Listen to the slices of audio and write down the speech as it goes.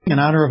In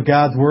honor of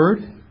God's Word,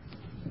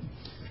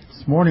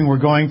 this morning we're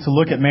going to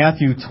look at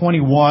Matthew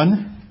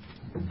 21,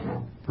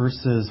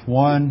 verses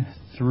 1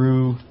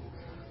 through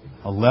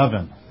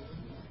 11.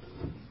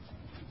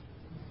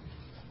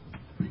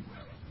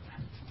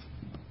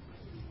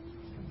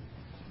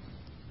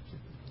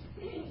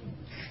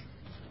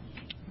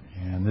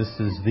 And this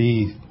is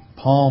the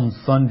Palm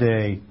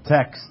Sunday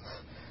text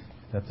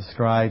that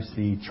describes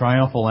the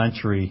triumphal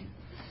entry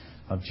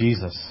of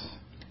Jesus.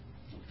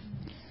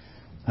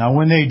 Now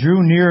when they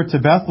drew near to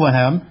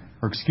Bethlehem,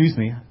 I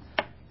think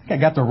I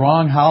got the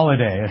wrong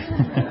holiday.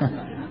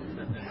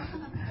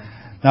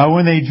 Now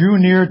when they drew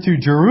near to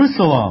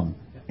Jerusalem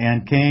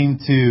and came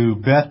to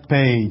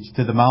Bethphage,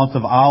 to the Mount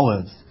of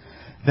Olives,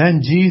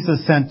 then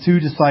Jesus sent 2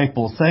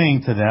 disciples,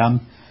 saying to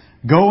them,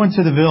 "Go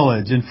into the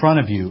village in front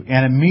of you,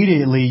 and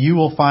immediately you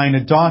will find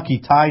a donkey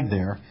tied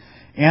there,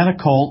 and a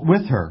colt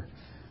with her.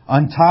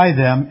 Untie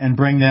them and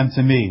bring them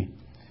to me.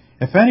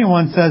 If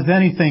anyone says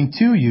anything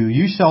to you,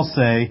 you shall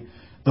say,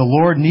 'The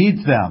Lord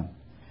needs them,'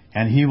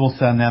 and He will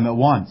send them at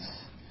once."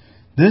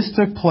 This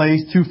took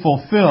place to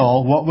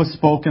fulfill what was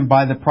spoken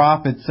by the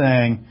prophet,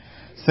 saying,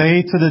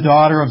 "Say to the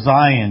daughter of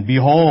Zion,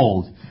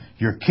 Behold,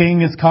 your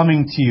king is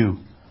coming to you,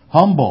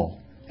 humble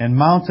and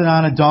mounted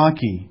on a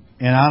donkey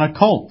and on a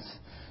colt,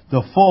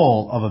 the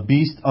foal of a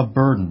beast of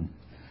burden."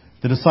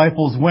 The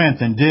disciples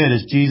went and did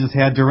as Jesus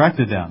had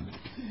directed them.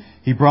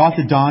 He brought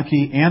the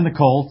donkey and the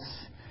colts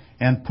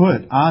and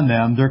put on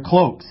them their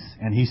cloaks,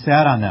 and He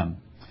sat on them.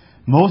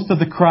 Most of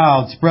the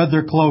crowd spread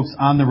their cloaks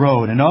on the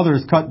road, and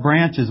others cut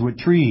branches with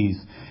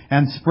trees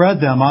and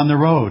spread them on the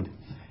road.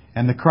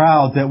 And the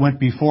crowd that went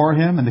before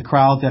Him and the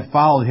crowd that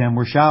followed Him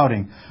were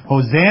shouting,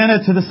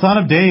 "Hosanna to the Son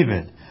of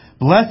David!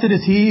 Blessed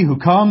is He who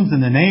comes in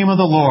the name of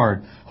the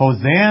Lord!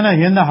 Hosanna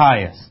in the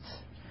highest!"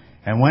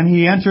 And when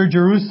He entered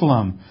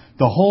Jerusalem,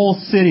 the whole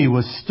city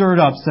was stirred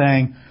up,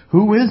 saying,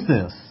 "Who is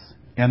this?"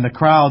 And the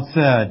crowd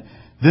said,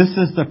 "This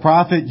is the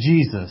prophet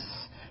Jesus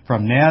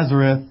from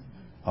Nazareth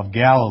of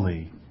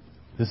Galilee."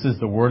 This is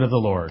the word of the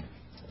Lord.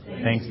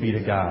 Thanks be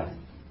to God.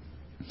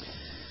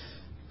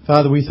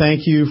 Father, we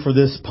thank You for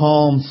this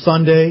Palm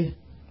Sunday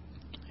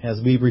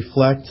as we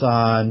reflect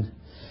on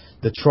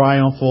the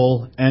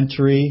triumphal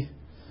entry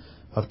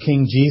of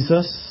King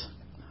Jesus.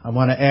 I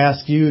want to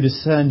ask You to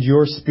send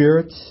Your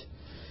Spirit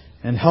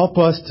and help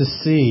us to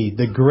see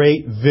the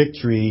great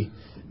victory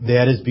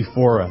that is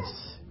before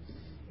us.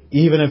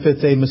 Even if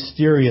it's a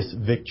mysterious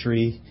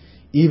victory,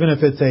 even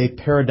if it's a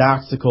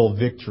paradoxical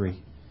victory.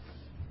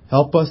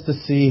 Help us to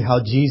see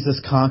how Jesus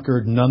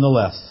conquered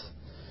nonetheless,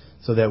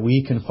 so that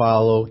we can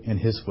follow in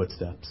His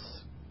footsteps.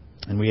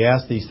 And we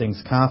ask these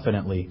things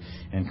confidently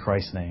in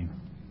Christ's name.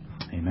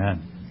 Amen.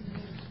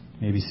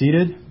 You may be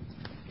seated.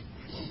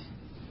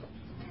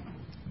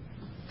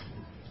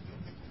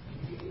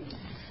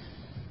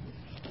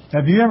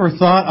 Have you ever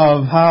thought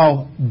of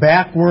how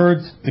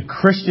backwards the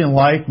Christian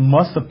life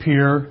must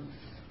appear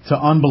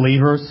to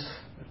unbelievers?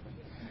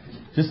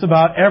 Just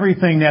about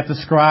everything that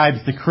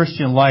describes the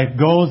Christian life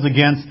goes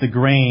against the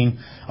grain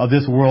of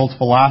this world's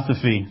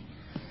philosophy.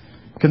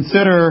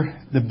 Consider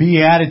the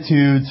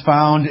Beatitudes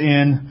found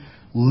in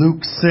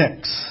Luke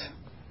 6.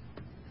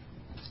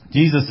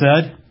 Jesus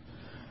said,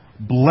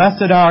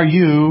 "Blessed are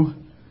you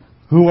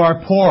who are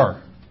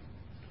poor."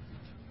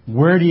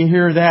 Where do you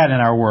hear that in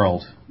our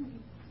world?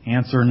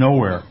 Answer,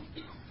 nowhere.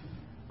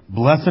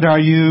 "Blessed are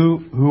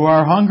you who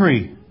are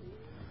hungry.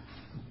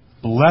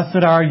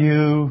 Blessed are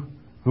you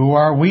who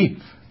are weak."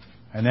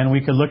 And then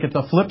we could look at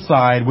the flip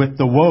side with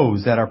the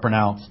woes that are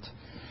pronounced.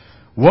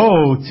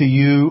 "Woe to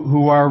you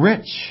who are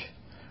rich.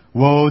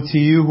 Woe to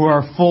you who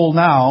are full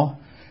now,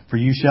 for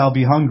you shall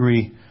be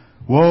hungry.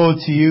 Woe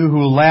to you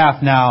who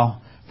laugh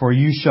now, for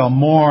you shall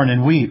mourn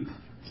and weep.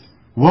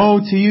 Woe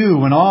to you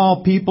when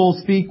all people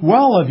speak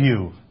well of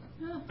you."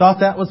 Thought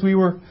that was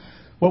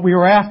what we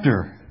were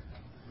after.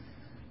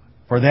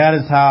 For that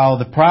is how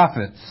the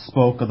prophets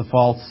spoke of the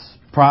false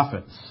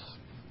prophets.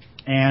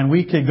 And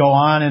we could go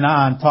on and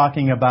on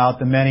talking about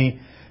the many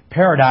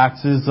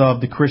paradoxes of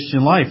the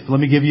Christian life.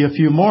 Let me give you a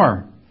few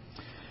more.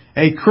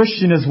 A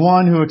Christian is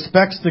one who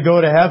expects to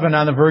go to heaven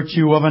on the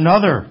virtue of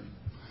another.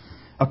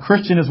 A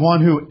Christian is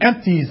one who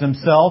empties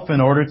himself in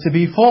order to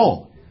be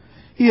full.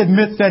 He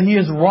admits that he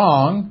is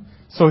wrong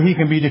so he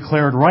can be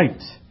declared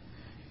right.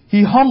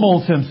 He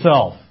humbles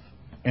himself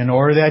in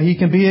order that he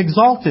can be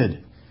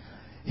exalted.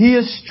 He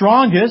is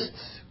strongest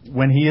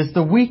when he is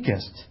the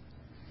weakest.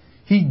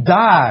 He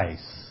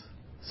dies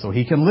so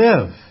he can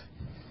live.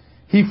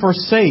 He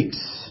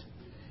forsakes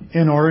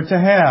in order to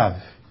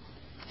have.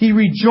 He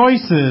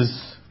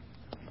rejoices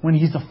when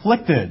he's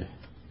afflicted.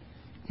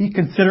 He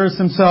considers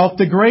himself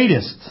the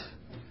greatest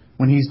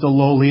when he's the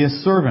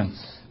lowliest servant.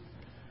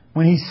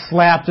 When he's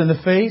slapped in the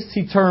face,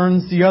 he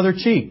turns the other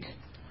cheek.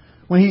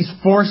 When he's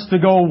forced to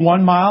go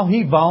 1 mile,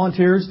 he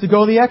volunteers to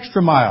go the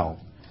extra mile.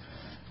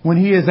 When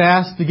he is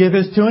asked to give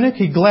his tunic,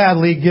 he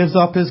gladly gives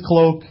up his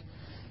cloak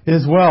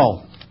as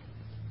well.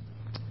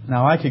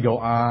 Now I could go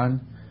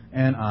on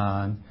and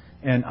on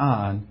and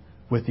on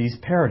with these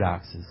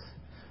paradoxes.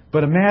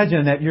 But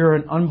imagine that you're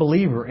an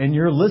unbeliever and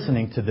you're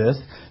listening to this.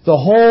 The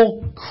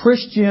whole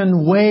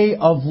Christian way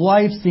of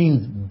life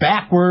seems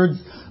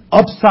backwards,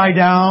 upside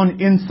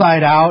down,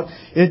 inside out.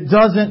 It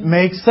doesn't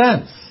make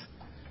sense.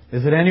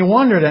 Is it any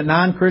wonder that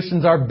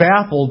non-Christians are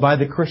baffled by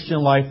the Christian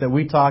life that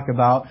we talk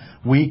about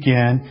week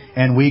in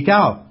and week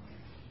out?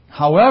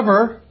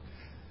 However,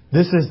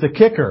 this is the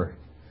kicker.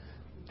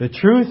 The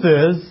truth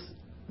is,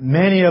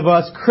 many of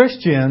us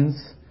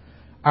Christians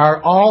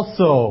are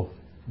also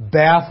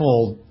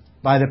baffled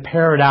by the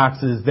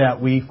paradoxes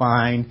that we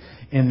find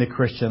in the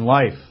Christian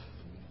life.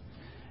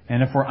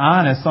 And if we're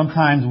honest,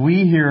 sometimes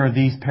we hear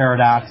these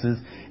paradoxes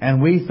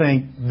and we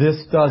think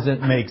this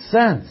doesn't make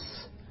sense.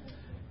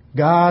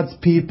 God's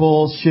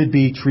people should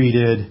be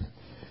treated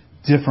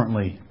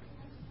differently.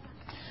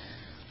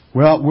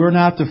 Well, we're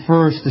not the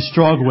first to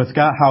struggle with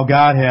how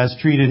God has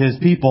treated His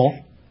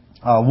people.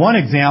 One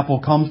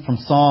example comes from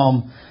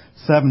Psalm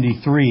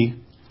 73.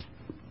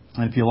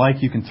 And if you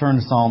like, you can turn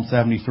to Psalm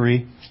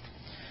 73.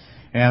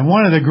 And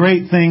one of the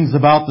great things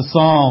about the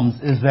Psalms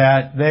is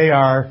that they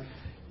are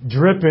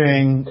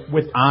dripping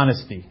with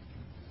honesty.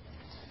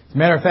 As a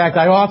matter of fact,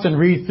 I often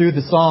read through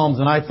the Psalms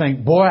and I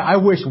think, boy, I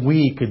wish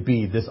we could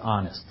be this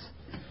honest.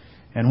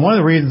 And one of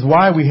the reasons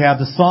why we have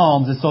the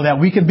Psalms is so that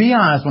we can be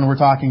honest when we're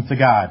talking to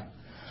God.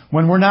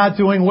 When we're not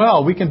doing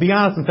well, we can be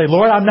honest and say,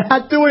 Lord, I'm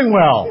not doing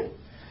well.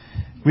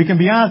 We can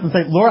be honest and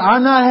say, Lord,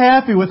 I'm not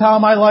happy with how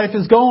my life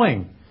is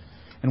going.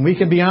 And we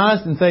can be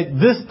honest and say,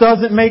 this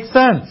doesn't make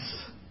sense.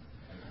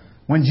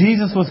 When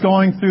Jesus was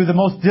going through the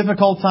most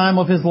difficult time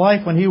of His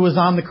life, when He was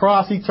on the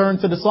cross, He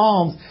turned to the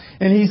Psalms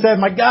and He said,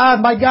 my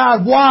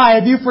God, why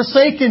have you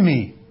forsaken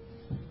me?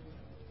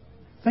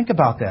 Think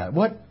about that.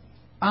 What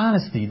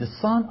honesty. The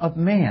Son of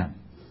Man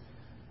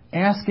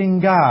asking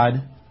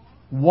God,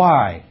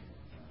 why?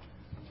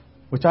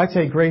 Which I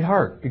take great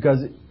heart,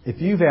 because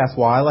if you've asked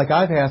why, like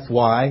I've asked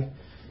why,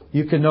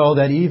 you can know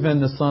that even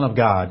the Son of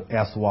God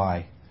asked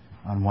why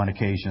on one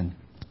occasion.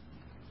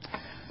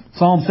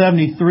 Psalm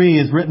 73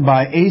 is written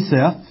by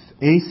Asaph.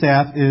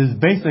 Asaph is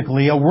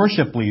basically a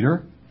worship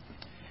leader.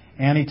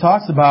 And he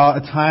talks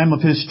about a time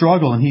of his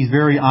struggle, and he's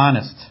very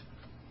honest.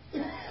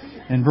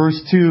 In verse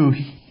 2,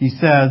 he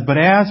says, but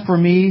as for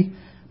me,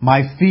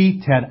 my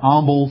feet had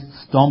almost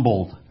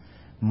stumbled.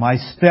 My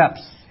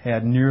steps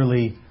had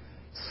nearly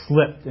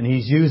slipped. And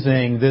he's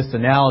using this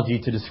analogy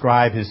to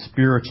describe his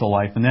spiritual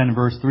life. And then in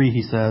verse 3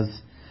 he says,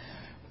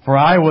 for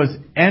I was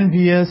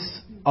envious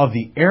of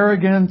the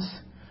arrogance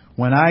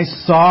when I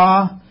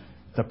saw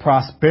the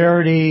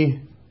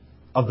prosperity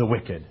of the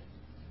wicked.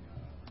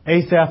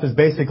 Asaph is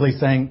basically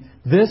saying,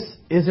 this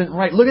isn't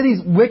right. Look at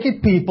these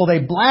wicked people. They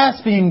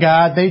blaspheme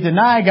God. They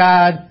deny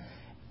God.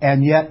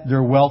 And yet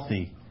they're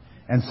wealthy.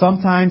 And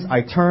sometimes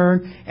I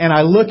turn and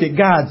I look at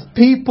God's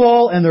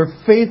people and they're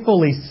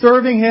faithfully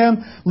serving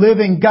Him,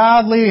 living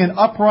godly and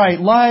upright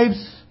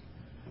lives.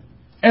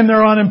 And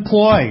they're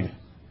unemployed.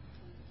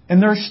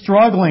 And they're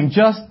struggling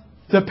just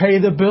to pay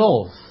the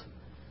bills.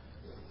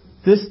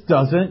 This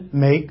doesn't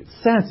make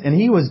sense. And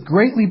he was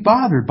greatly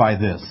bothered by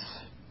this.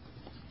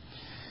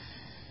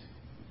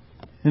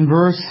 In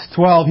verse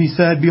 12 he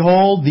said,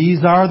 behold,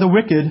 these are the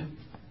wicked,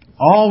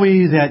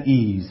 always at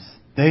ease.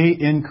 They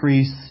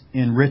increase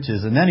in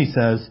riches. And then he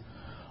says,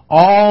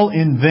 all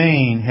in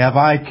vain have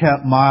I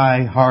kept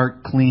my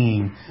heart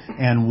clean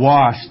and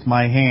washed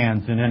my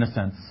hands in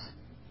innocence.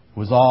 It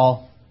was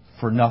all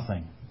for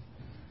nothing.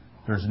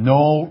 There's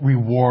no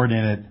reward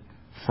in it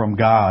from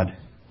God.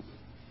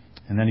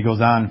 And then he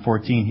goes on in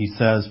 14, he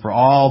says, for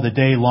all the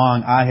day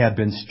long I have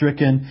been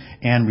stricken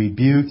and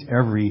rebuked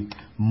every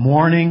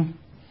morning.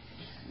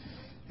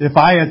 If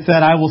I had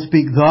said, I will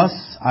speak thus,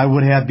 I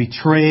would have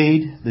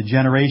betrayed the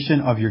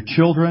generation of your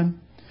children.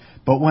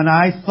 But when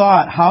I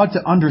thought how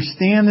to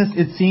understand this,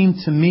 it seemed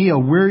to me a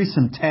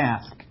wearisome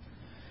task.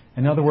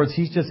 In other words,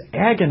 he's just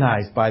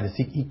agonized by this.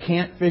 He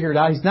can't figure it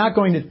out. He's not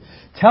going to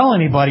tell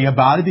anybody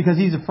about it because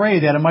he's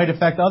afraid that it might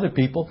affect other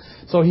people.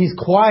 So he's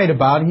quiet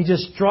about it. He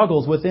just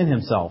struggles within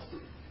himself.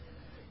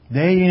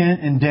 Day in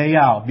and day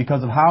out,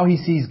 because of how he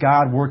sees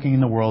God working in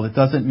the world, it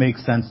doesn't make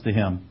sense to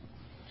him.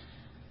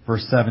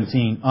 Verse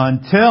 17,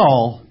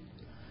 until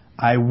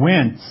I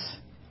went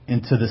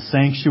into the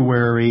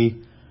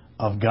sanctuary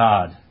of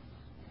God.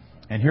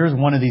 And here's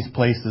one of these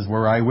places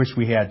where I wish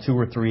we had 2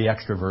 or 3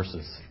 extra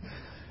verses.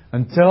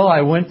 Until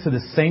I went to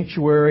the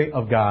sanctuary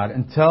of God,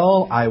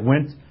 until I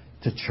went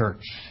to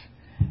church,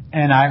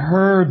 and I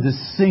heard the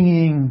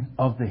singing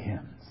of the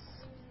hymns.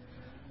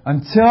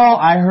 Until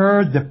I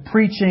heard the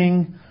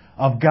preaching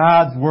of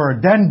God's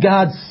Word. Then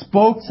God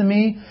spoke to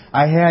me.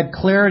 I had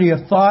clarity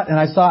of thought, and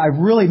I saw I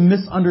really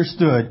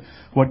misunderstood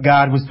what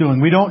God was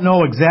doing. We don't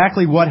know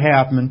exactly what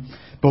happened,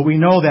 but we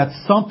know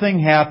that something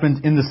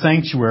happened in the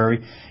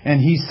sanctuary. And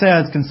he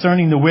says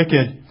concerning the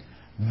wicked,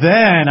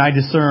 then I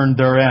discerned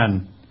their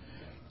end.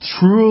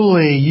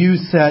 Truly you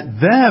set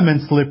them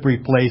in slippery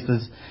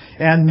places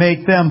and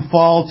make them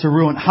fall to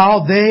ruin.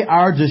 How they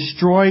are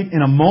destroyed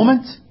in a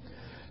moment,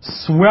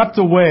 swept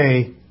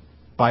away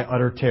by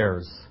utter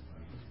terrors.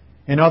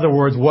 In other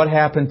words, what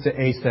happened to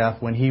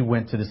Asaph when he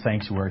went to the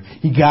sanctuary?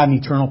 He got an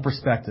eternal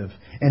perspective.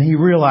 And he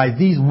realized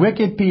these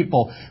wicked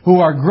people who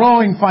are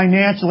growing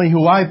financially,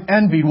 who I've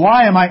envied,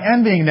 why am I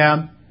envying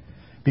them?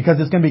 Because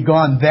it's going to be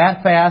gone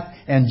that fast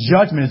and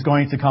judgment is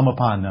going to come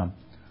upon them.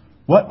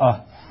 What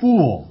a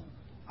fool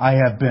I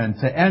have been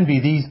to envy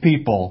these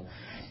people.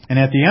 And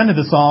at the end of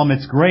the psalm,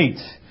 it's great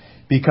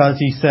because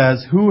he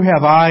says, who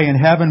have I in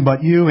heaven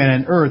but you,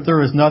 and in earth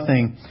there is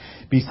nothing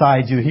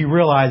besides you. He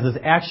realizes,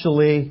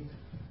 actually,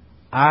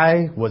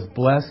 I was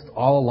blessed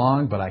all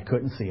along, but I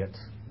couldn't see it.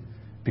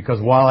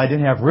 Because while I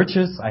didn't have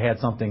riches, I had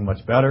something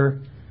much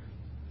better.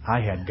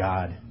 I had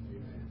God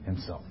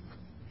Himself.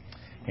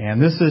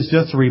 And this is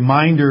just a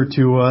reminder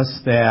to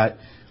us that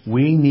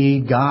we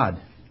need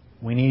God.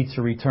 We need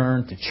to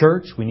return to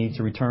church. We need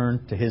to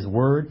return to His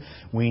Word.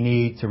 We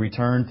need to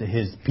return to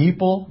His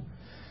people.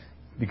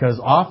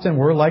 Because often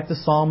we're like the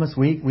psalmist.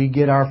 We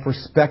get our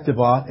perspective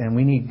off and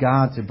we need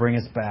God to bring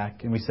us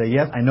back. And we say,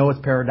 yes, I know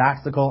it's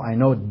paradoxical. I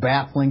know it's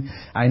baffling.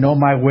 I know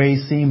my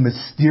ways seem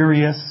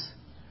mysterious.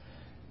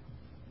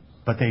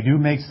 But they do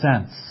make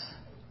sense.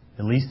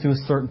 At least to a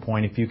certain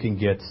point if you can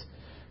get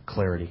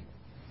clarity.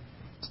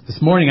 This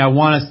morning I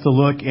want us to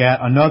look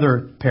at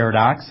another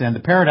paradox. And the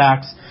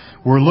paradox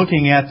we're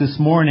looking at this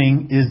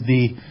morning is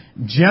the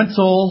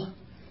gentle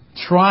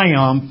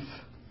triumph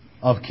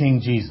of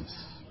King Jesus.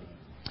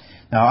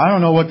 Now, I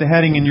don't know what the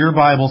heading in your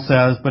Bible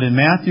says, but in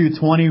Matthew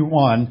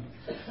 21,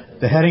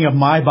 the heading of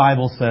my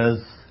Bible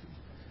says,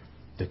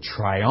 the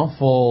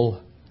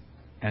triumphal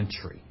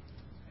entry.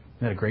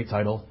 Isn't that a great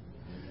title?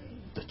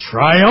 The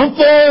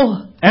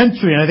triumphal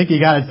entry. And I think you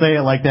got to say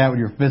it like that with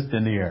your fist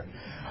in the air.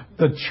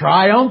 The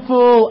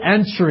triumphal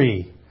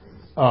entry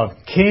of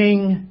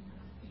King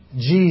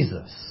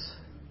Jesus.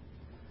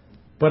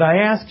 But I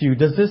ask you,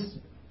 does this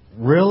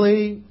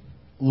really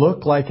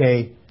look like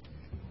a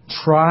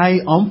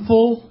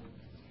triumphal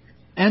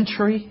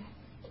entry?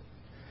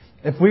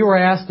 If we were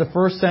asked the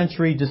first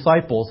century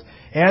disciples,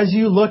 as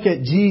you look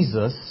at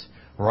Jesus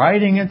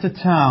riding into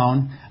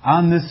town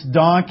on this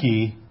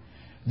donkey,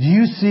 do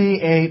you see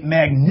a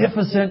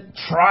magnificent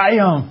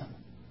triumph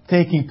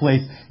taking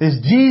place? Is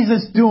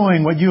Jesus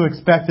doing what you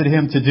expected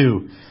Him to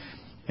do?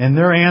 And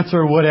their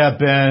answer would have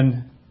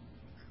been,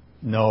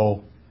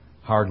 no,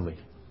 hardly.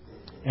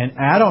 And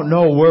I don't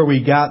know where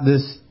we got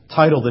this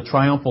title, the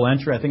triumphal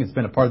entry. I think it's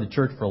been a part of the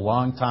church for a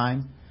long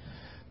time.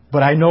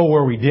 But I know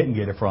where we didn't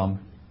get it from.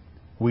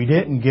 We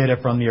didn't get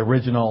it from the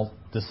original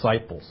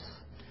disciples.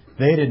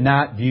 They did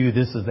not view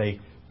this as a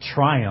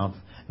triumph.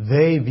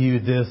 They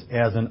viewed this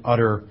as an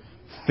utter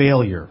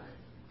failure.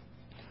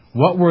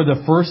 What were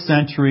the first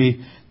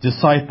century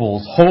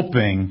disciples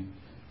hoping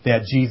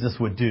that Jesus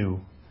would do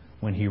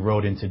when He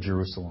rode into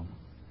Jerusalem?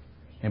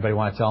 Anybody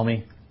want to tell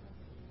me?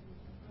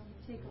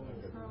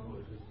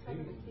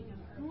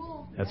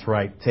 That's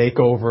right. Take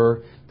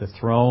over the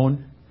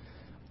throne,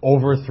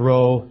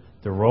 overthrow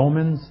the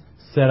Romans,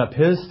 set up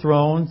His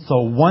throne,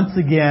 so once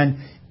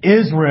again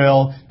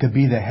Israel could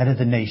be the head of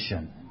the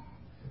nation.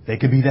 They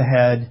could be the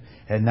head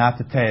and not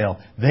the tail.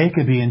 They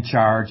could be in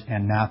charge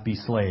and not be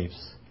slaves.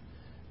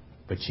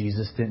 But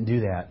Jesus didn't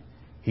do that.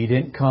 He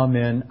didn't come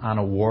in on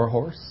a war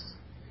horse.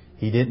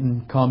 He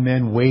didn't come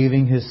in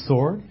waving His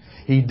sword.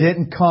 He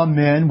didn't come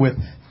in with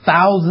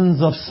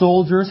thousands of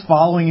soldiers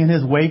following in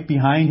His wake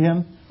behind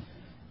Him.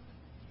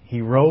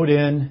 He rode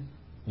in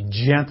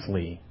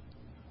gently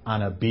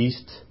on a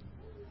beast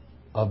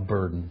of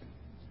burden.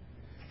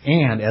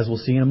 And, as we'll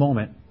see in a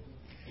moment,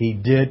 He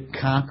did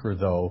conquer,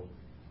 though,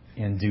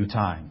 in due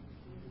time.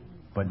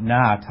 But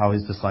not how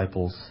His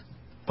disciples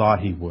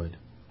thought He would.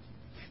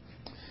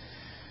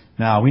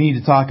 Now, we need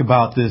to talk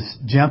about this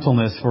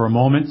gentleness for a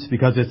moment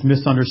because it's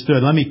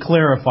misunderstood. Let me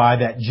clarify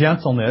that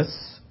gentleness,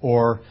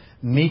 or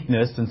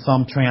meekness in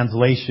some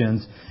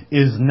translations,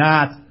 is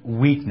not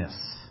weakness.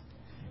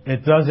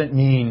 It doesn't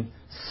mean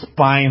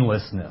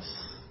spinelessness.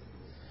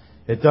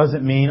 It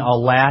doesn't mean a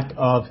lack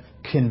of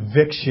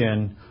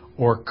conviction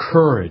or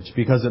courage,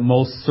 because it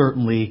most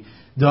certainly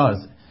does.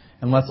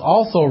 And let's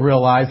also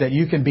realize that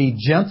you can be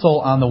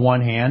gentle on the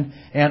one hand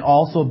and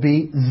also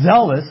be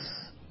zealous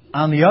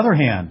on the other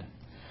hand.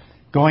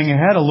 Going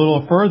ahead a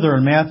little further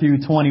in Matthew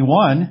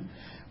 21,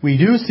 we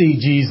do see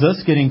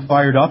Jesus getting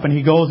fired up, and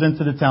He goes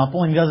into the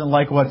temple and He doesn't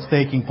like what's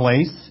taking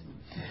place.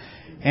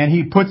 And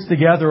He puts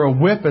together a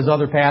whip, as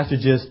other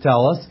passages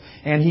tell us,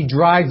 and He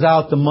drives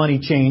out the money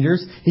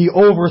changers. He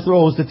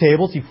overthrows the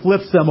tables. He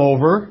flips them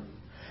over.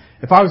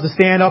 If I was to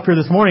stand up here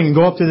this morning and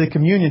go up to the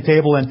communion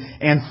table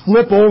and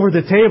flip over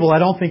the table, I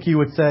don't think you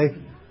would say,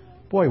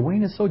 boy,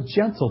 Wayne is so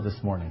gentle this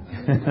morning.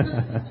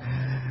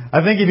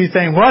 I think you'd be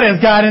saying, what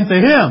has got into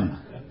him?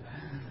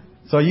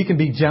 So you can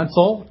be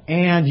gentle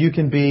and you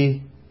can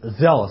be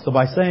zealous. So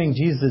by saying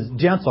Jesus is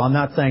gentle, I'm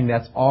not saying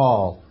that's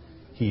all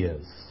He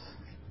is.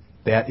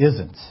 That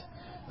isn't.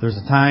 There's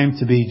a time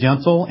to be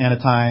gentle and a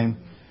time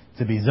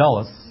to be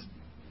zealous.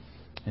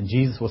 And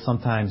Jesus was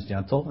sometimes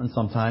gentle and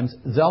sometimes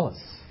zealous.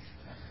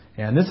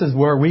 And this is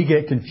where we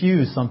get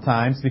confused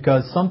sometimes,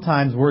 because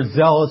sometimes we're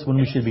zealous when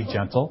we should be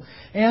gentle,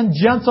 and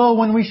gentle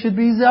when we should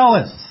be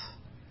zealous.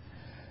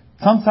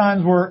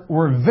 Sometimes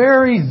we're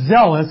very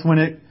zealous when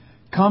it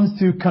comes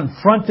to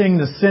confronting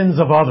the sins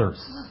of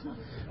others.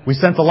 We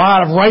sense a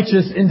lot of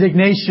righteous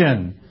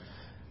indignation.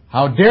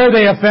 How dare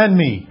they offend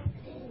me?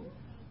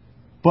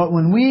 But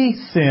when we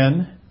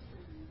sin,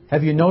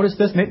 have you noticed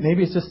this?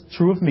 Maybe it's just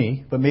true of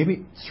me, but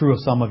maybe it's true of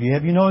some of you.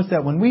 Have you noticed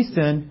that when we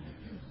sin,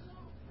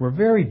 we're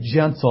very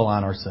gentle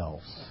on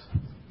ourselves?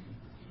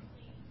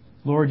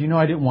 Lord,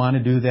 I didn't want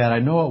to do that. I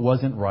know it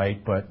wasn't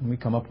right, but we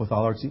come up with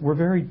all we're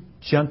very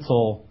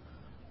gentle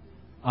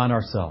on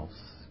ourselves.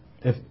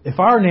 If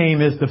our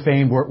name is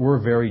defamed, we're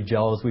very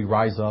jealous. We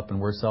rise up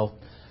and we're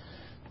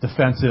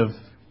self-defensive.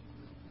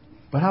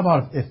 But how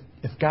about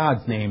if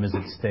God's name is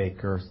at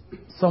stake or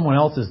someone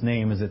else's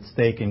name is at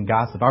stake in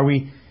gossip? Are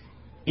we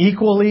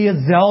equally as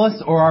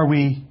zealous, or are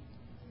we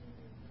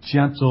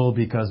gentle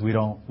because we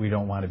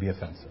don't want to be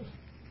offensive?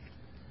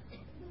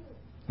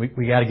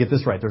 We got to get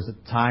this right. There's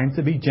a time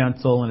to be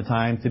gentle and a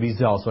time to be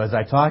zealous. So as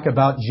I talk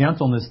about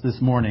gentleness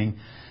this morning,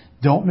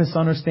 don't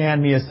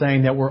misunderstand me as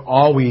saying that we're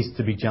always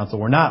to be gentle.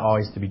 We're not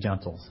always to be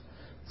gentle.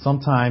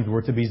 Sometimes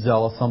we're to be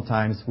zealous.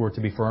 Sometimes we're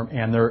to be firm.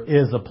 And there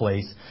is a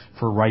place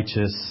for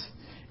righteous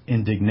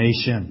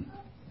indignation.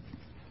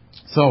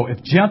 So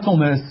if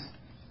gentleness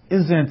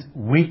isn't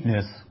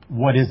weakness,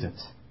 what is it?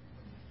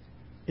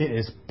 It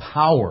is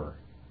power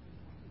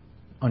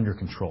under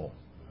control.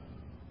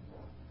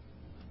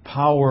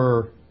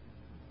 Power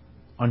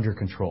under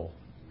control.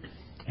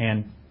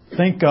 And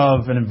think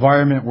of an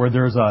environment where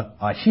there's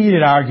a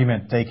heated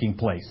argument taking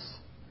place.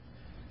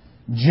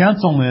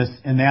 Gentleness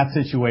in that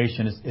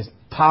situation is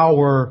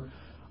power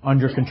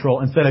under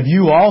control. Instead of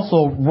you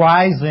also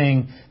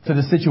rising to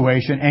the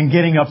situation and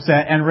getting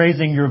upset and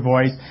raising your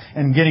voice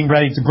and getting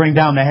ready to bring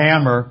down the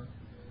hammer,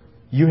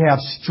 you have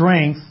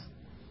strength,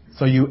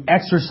 so you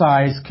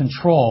exercise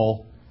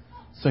control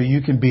so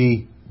you can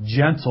be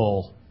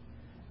gentle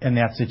in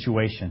that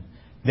situation.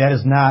 That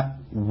is not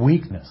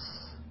weakness.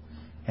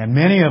 And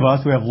many of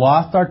us who have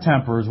lost our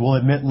tempers will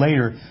admit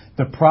later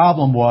the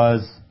problem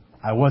was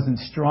I wasn't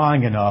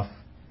strong enough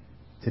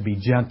to be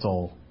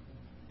gentle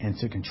and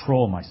to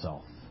control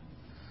myself.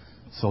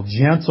 So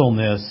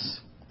gentleness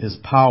is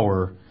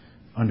power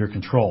under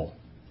control.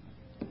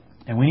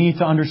 And we need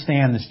to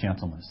understand this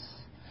gentleness,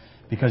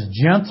 because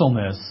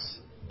gentleness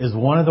is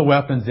one of the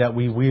weapons that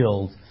we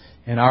wield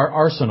in our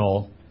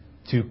arsenal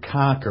to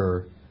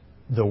conquer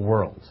the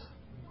world.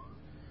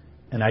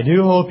 And I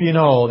do hope you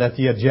know that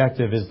the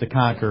objective is to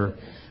conquer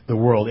the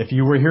world. If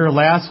you were here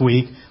last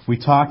week, we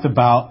talked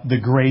about the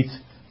Great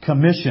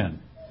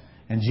Commission.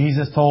 And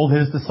Jesus told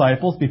His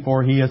disciples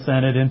before He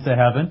ascended into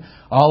heaven,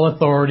 all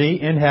authority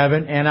in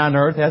heaven and on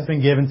earth has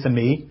been given to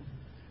me.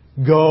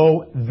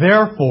 Go,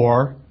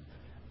 therefore,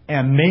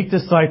 and make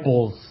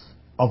disciples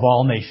of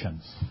all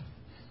nations.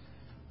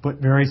 But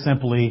very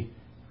simply,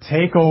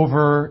 take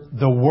over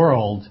the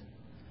world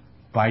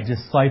by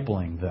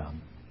discipling them.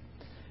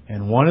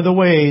 And one of the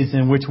ways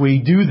in which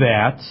we do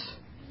that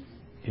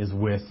is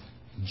with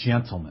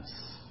gentleness.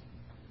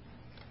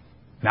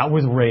 Not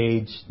with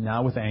rage,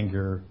 not with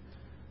anger,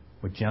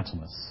 with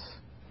gentleness.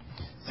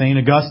 St.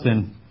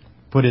 Augustine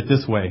put it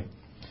this way: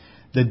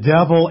 the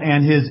devil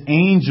and his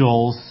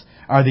angels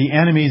are the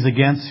enemies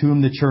against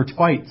whom the church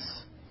fights.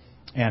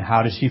 And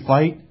how does she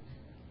fight?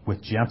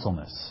 With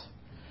gentleness.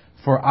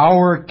 For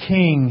our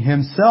King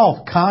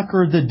Himself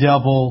conquered the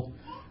devil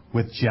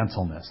with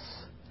gentleness.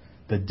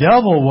 The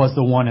devil was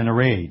the one in a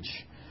rage.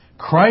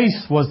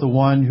 Christ was the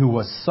one who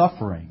was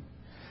suffering.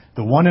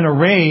 The one in a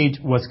rage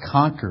was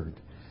conquered.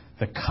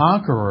 The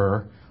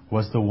conqueror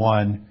was the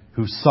one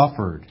who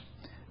suffered.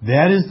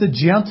 That is the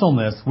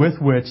gentleness with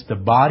which the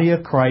body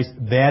of Christ,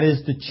 that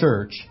is the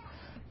church,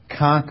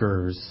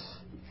 conquers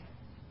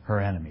her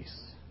enemies.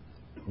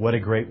 What a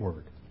great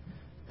word.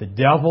 The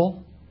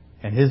devil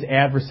and his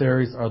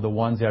adversaries are the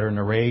ones that are in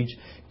a rage.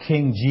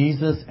 King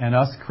Jesus and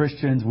us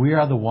Christians, we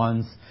are the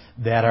ones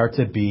that are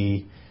to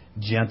be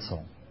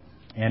gentle.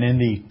 And in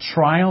the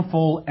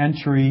triumphal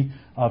entry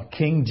of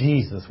King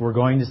Jesus, we're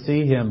going to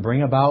see Him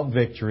bring about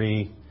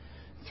victory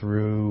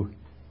through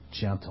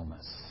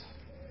gentleness.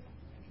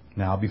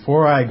 Now,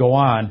 before I go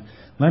on,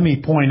 let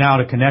me point out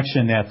a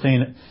connection that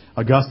St.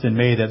 Augustine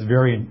made that's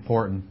very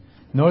important.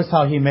 Notice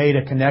how he made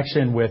a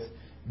connection with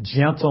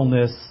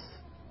gentleness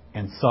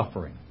and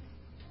suffering.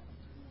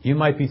 You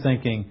might be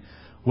thinking,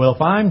 well,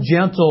 if I'm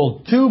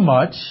gentle too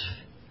much,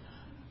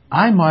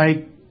 I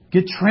might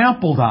get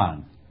trampled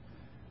on.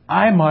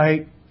 I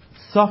might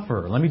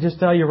suffer. Let me just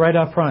tell you right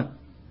up front,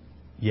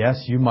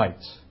 yes, you might.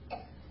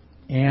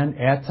 And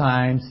at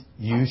times,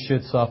 you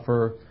should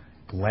suffer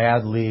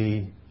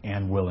gladly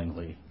and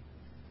willingly.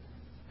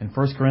 In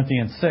 1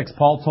 Corinthians 6,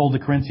 Paul told the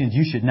Corinthians,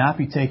 you should not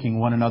be taking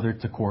one another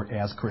to court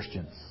as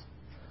Christians.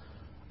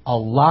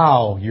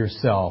 Allow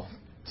yourself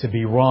to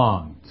be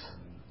wronged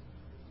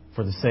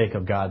for the sake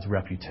of God's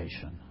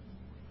reputation.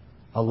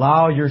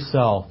 Allow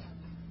yourself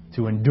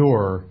to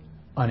endure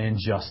an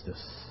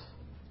injustice.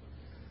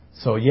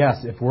 So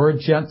yes, if we're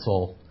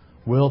gentle,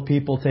 will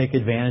people take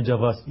advantage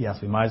of us? Yes,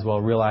 we might as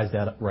well realize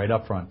that right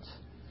up front.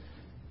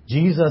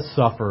 Jesus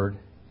suffered.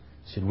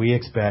 Should we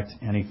expect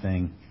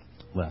anything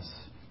less.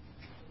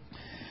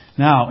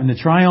 Now, in the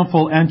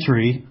triumphal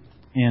entry,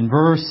 in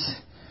verse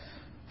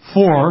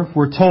 4,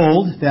 we're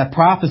told that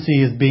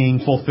prophecy is being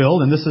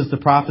fulfilled, and this is the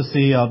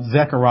prophecy of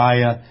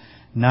Zechariah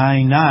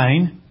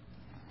 9:9.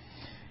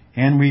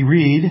 And we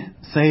read,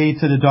 "Say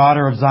to the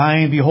daughter of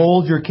Zion,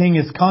 Behold, your king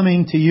is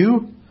coming to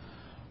you,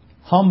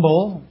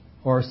 humble,"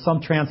 or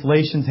some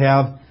translations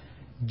have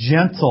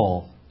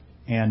gentle,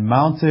 "and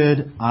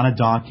mounted on a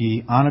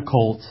donkey, on a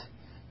colt,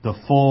 the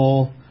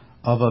foal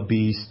of a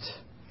beast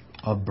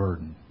of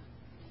burden."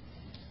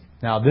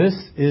 Now this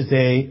is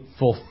a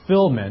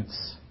fulfillment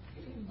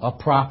of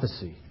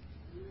prophecy.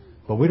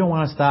 But we don't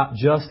want to stop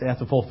just at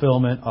the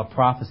fulfillment of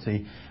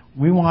prophecy.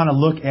 We want to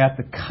look at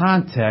the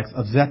context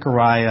of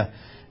Zechariah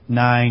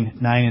 9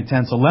 and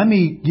 10. So let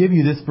me give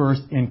you this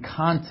verse in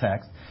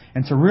context,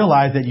 and to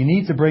realize that you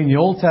need to bring the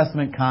Old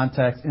Testament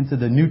context into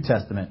the New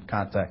Testament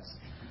context.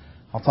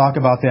 I'll talk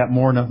about that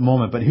more in a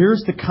moment. But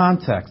here's the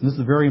context, and this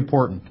is very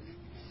important.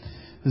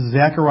 This is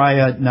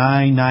Zechariah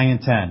 9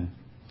 and 10.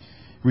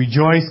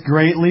 "Rejoice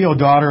greatly, O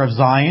daughter of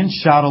Zion.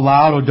 Shout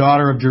aloud, O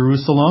daughter of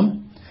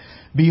Jerusalem.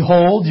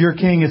 Behold, your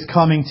king is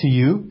coming to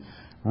you.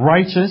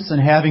 Righteous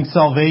and having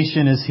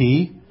salvation is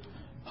he.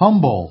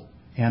 Humble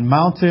and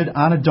mounted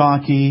on a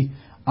donkey,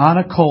 on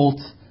a colt,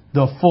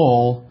 the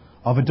foal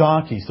of a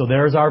donkey." So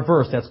there's our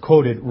verse that's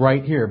quoted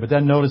right here. But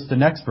then notice the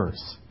next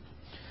verse.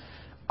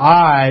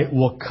 "I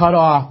will cut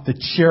off the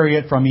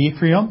chariot from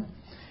Ephraim,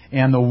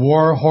 and the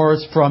war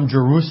horse from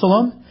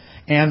Jerusalem,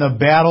 and the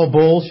battle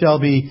bull shall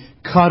be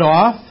cut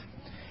off,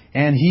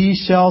 and he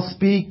shall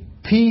speak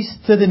peace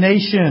to the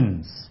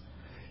nations.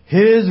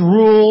 His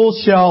rule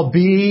shall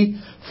be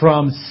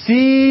from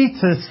sea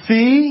to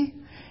sea,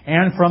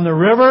 and from the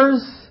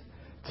rivers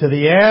to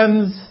the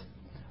ends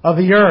of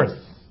the earth."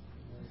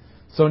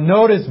 So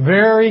notice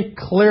very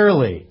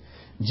clearly,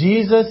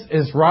 Jesus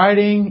is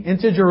riding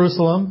into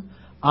Jerusalem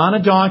on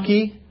a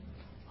donkey,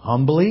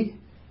 humbly,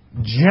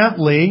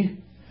 gently,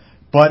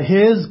 but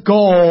his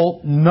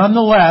goal,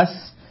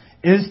 nonetheless,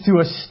 is to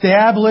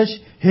establish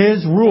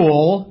his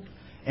rule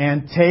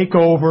and take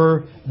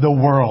over the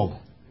world,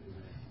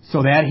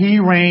 so that he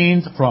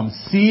reigns from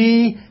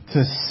sea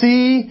to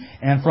sea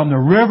and from the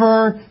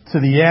river to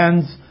the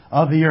ends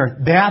of the earth.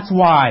 That's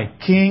why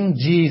King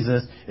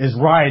Jesus is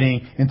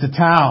riding into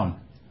town,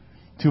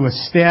 to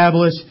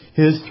establish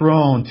his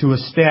throne, to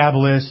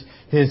establish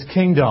his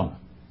kingdom.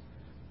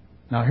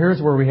 Now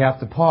here's where we have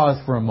to pause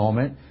for a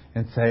moment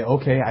and say,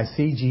 okay, I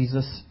see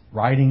Jesus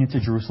riding into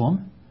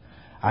Jerusalem.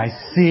 I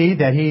see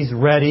that he's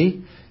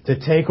ready to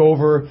take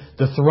over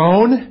the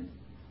throne.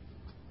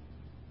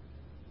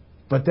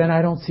 But then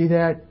I don't see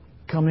that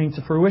coming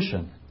to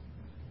fruition.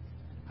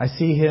 I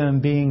see him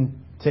being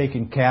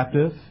taken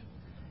captive,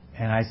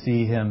 and I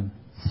see him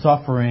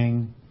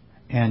suffering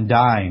and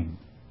dying.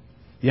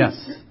 Yes.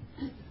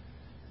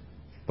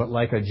 But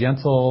like a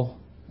gentle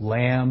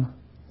lamb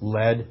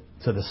led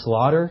to the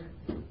slaughter,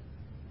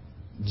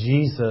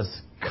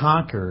 Jesus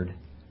conquered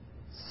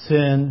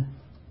sin,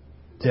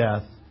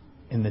 death,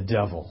 and the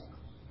devil.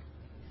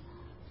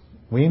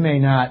 We may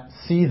not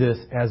see this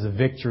as a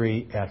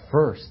victory at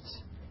first,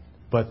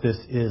 but this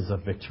is a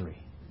victory.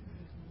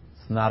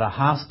 It's not a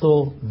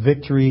hostile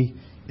victory,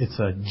 it's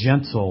a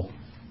gentle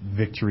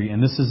victory.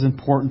 And this is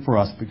important for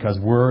us because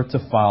we're to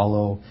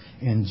follow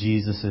in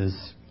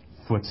Jesus'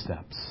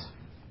 footsteps.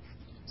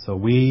 So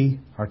we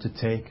are to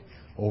take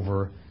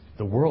over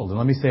the world. And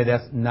let me say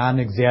that's not an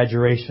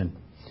exaggeration.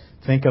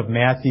 Think of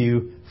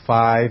Matthew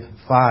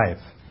 5:5.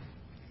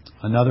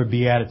 Another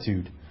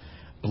beatitude.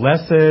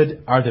 "Blessed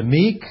are the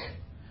meek,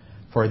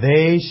 for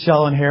they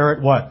shall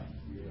inherit" what?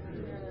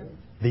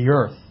 The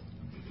earth.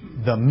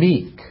 The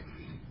meek,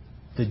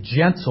 the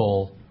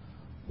gentle,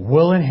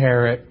 will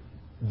inherit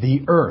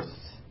the earth.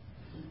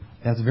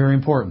 That's very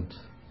important.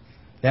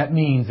 That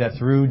means that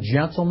through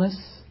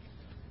gentleness,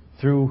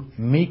 through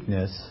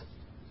meekness,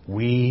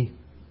 we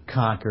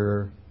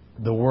conquer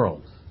the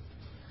world.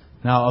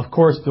 Now, of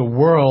course, the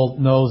world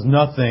knows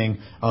nothing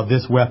of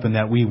this weapon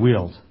that we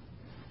wield.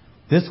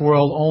 This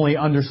world only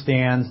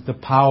understands the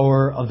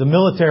power of the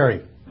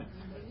military.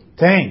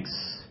 Tanks,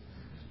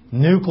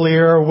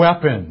 nuclear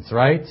weapons,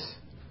 right?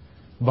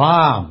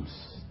 Bombs.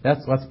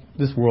 That's what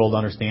this world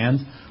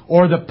understands.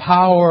 Or the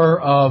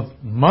power of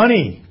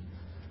money.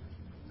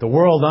 The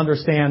world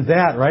understands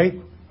that, right?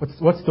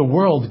 What's the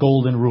world's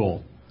golden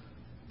rule?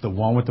 The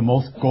one with the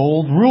most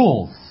gold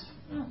rules,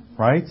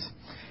 right?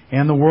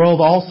 And the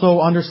world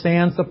also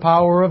understands the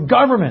power of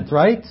government,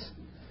 right?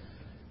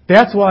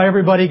 That's why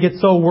everybody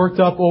gets so worked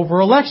up over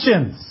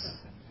elections.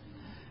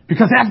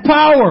 Because that's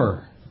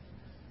power.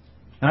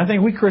 And I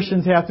think we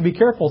Christians have to be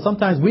careful.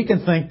 Sometimes we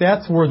can think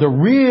that's where the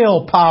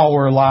real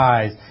power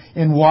lies,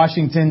 in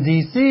Washington,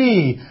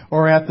 D.C.,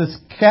 or at this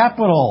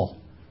Capitol.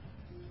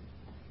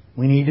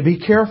 We need to be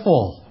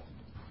careful.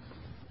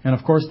 And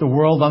of course, the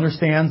world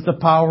understands the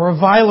power of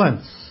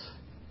violence.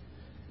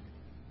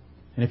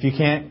 And if you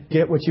can't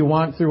get what you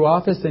want through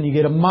office, then you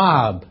get a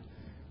mob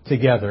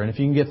together. And if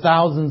you can get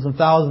thousands and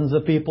thousands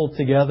of people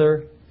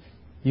together,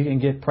 you can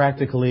get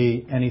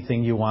practically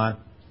anything you want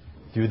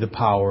through the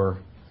power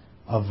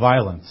of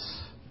violence.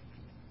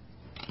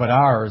 But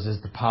ours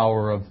is the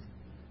power of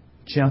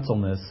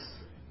gentleness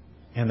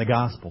and the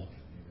gospel.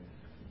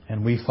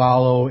 And we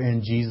follow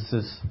in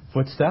Jesus'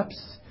 footsteps.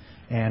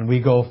 And we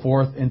go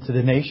forth into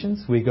the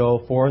nations. We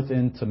go forth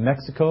into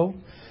Mexico.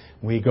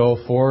 We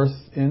go forth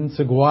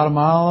into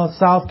Guatemala,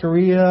 South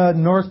Korea,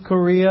 North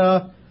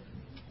Korea,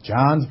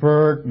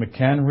 Johnsburg,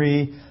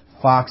 McHenry,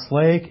 Fox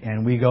Lake.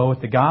 And we go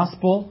with the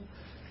gospel,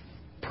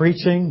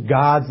 preaching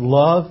God's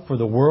love for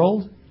the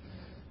world.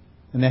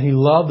 And that He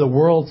loved the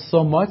world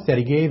so much that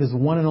He gave His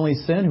one and only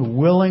Son, who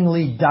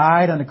willingly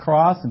died on the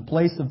cross in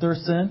place of their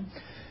sin.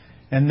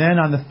 And then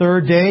on the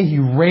third day, He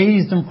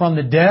raised Him from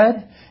the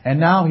dead. And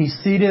now He's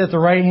seated at the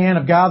right hand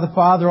of God the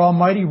Father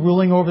Almighty,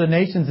 ruling over the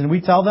nations. And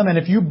we tell them, and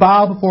if you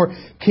bow before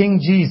King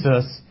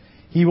Jesus,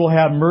 He will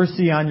have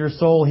mercy on your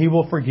soul. He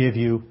will forgive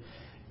you.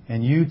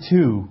 And you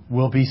too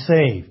will be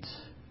saved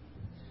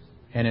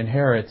and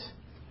inherit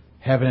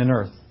heaven and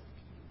earth.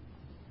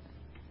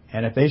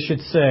 And if they should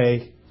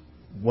say,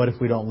 what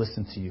if we don't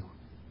listen to you?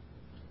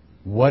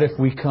 What if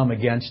we come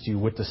against you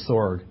with the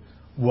sword?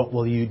 What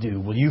will you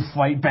do? Will you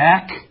fight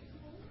back?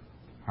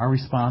 Our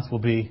response will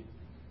be,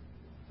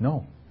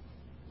 no.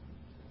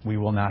 We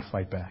will not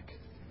fight back.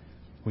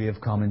 We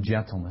have come in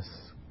gentleness.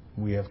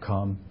 We have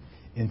come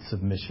in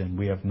submission.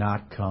 We have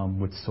not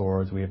come with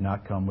swords. We have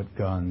not come with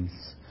guns.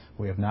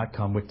 We have not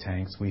come with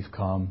tanks. We've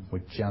come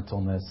with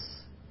gentleness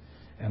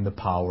and the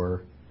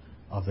power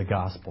of the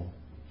gospel.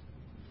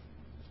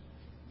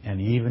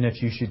 And even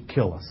if you should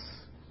kill us,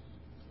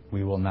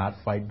 we will not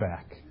fight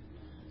back.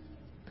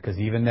 Because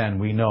even then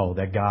we know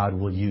that God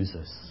will use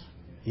us.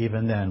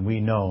 Even then we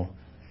know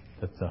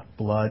that the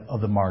blood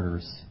of the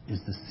martyrs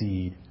is the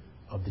seed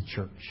of the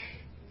church.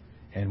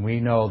 And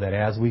we know that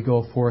as we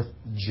go forth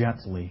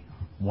gently,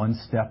 one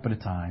step at a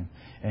time,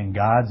 in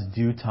God's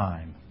due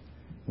time,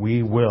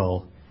 we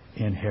will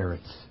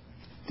inherit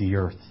the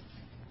earth.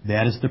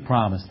 That is the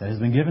promise that has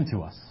been given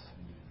to us.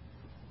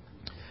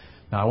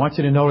 Now I want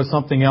you to notice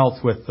something else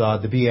with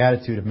the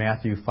beatitude of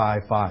Matthew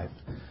 5:5.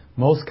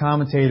 Most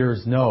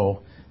commentators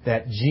know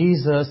that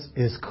Jesus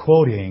is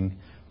quoting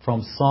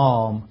from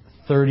Psalm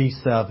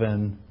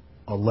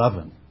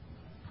 37:11.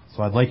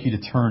 So I'd like you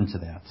to turn to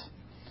that.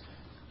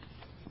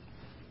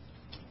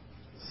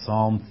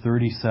 Psalm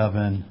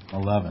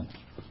 37:11.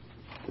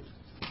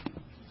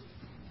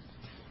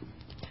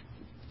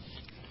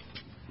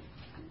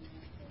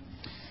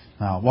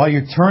 Now, while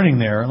you're turning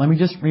there, let me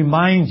just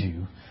remind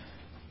you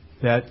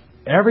that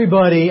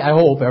everybody, I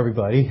hope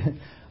everybody,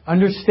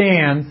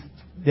 understands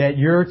that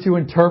you're to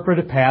interpret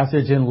a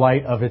passage in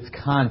light of its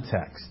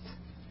context.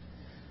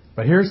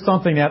 But here's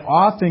something that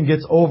often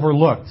gets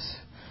overlooked.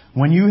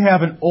 When you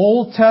have an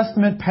Old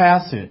Testament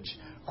passage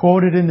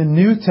quoted in the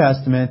New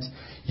Testament,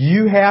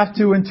 you have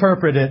to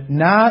interpret it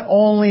not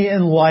only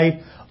in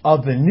light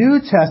of the New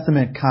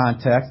Testament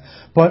context,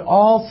 but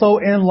also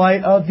in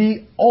light of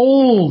the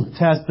Old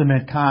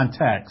Testament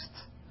context.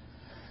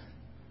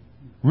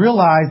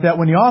 Realize that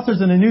when the authors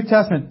in the New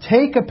Testament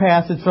take a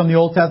passage from the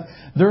Old Testament,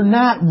 they're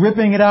not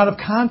ripping it out of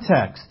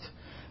context.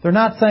 They're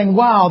not saying,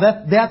 wow,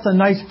 that's a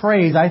nice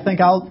phrase. I think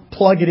I'll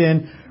plug it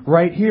in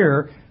right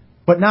here.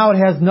 But now it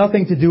has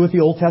nothing to do with the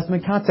Old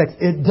Testament context.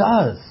 It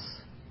does.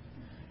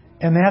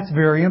 And that's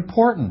very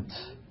important.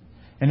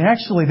 And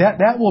actually,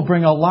 that will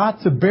bring a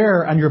lot to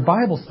bear on your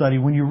Bible study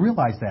when you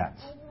realize that.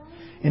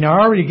 And I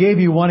already gave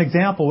you one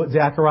example with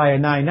Zechariah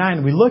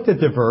 9:9. We looked at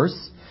the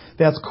verse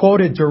that's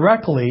quoted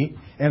directly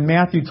in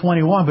Matthew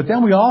 21. But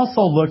then we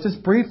also looked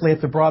just briefly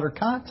at the broader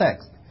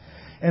context.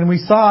 And we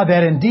saw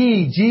that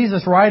indeed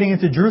Jesus riding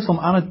into Jerusalem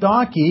on a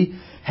donkey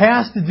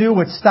has to do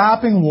with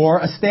stopping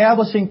war,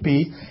 establishing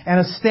peace, and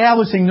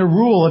establishing the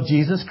rule of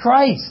Jesus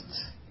Christ.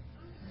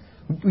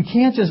 We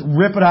can't just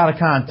rip it out of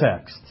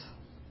context.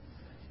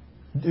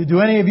 Do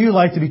any of you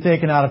like to be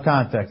taken out of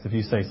context if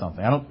you say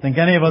something? I don't think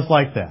any of us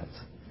like that.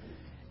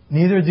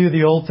 Neither do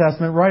the Old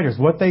Testament writers.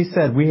 What they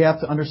said, we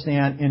have to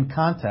understand in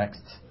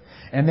context.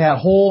 And that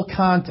whole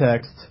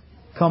context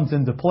comes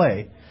into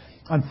play.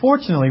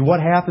 Unfortunately,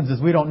 what happens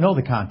is we don't know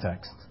the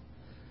context.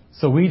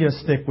 So we just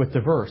stick with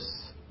the verse.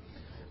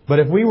 But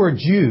if we were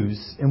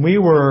Jews and we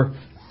were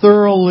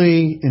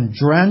thoroughly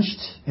drenched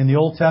in the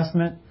Old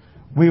Testament,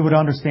 we would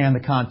understand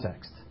the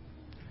context.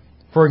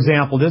 For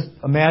example, just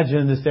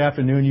imagine this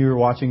afternoon you were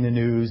watching the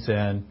news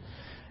and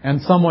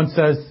someone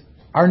says,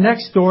 our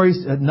next story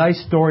is a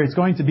nice story. It's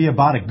going to be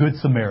about a Good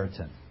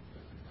Samaritan.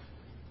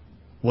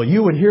 Well,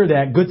 you would hear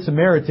that Good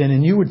Samaritan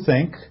and you would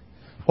think,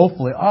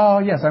 hopefully, oh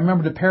yes, I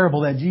remember the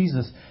parable that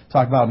Jesus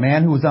talked about. A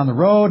man who was on the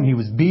road and he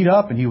was beat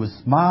up and he was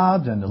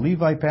mobbed and the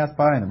Levite passed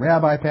by and the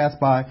rabbi passed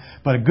by.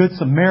 But a Good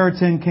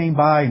Samaritan came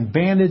by and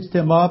bandaged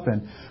him up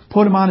and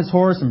put him on his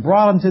horse and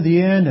brought him to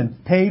the inn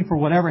and paid for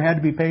whatever had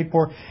to be paid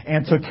for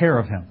and took care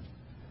of him.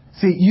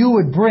 See, you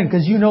would bring,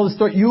 because you know the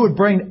story, you would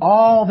bring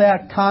all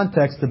that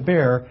context to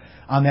bear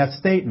on that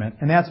statement.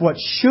 And that's what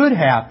should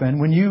happen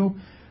when you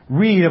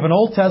read of an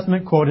Old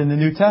Testament quote in the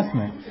New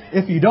Testament.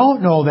 If you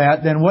don't know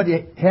that, then what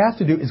you have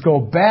to do is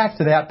go back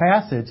to that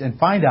passage and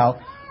find out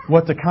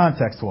what the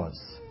context was.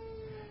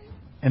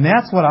 And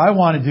that's what I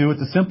want to do with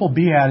the simple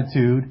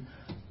beatitude.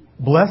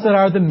 Blessed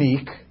are the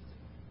meek,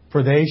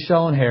 for they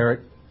shall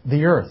inherit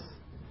the earth.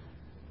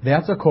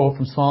 That's a quote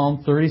from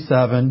Psalm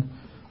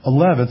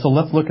 37:11. So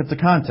let's look at the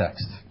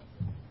context.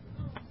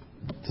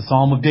 It's a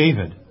Psalm of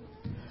David.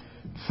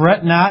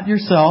 Fret not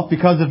yourself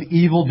because of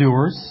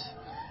evildoers.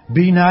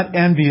 Be not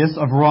envious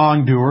of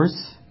wrongdoers,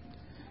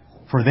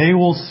 for they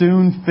will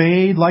soon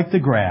fade like the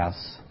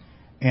grass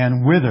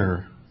and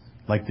wither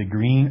like the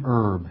green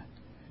herb.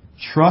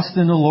 Trust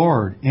in the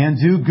Lord and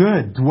do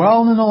good.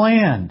 Dwell in the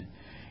land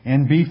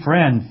and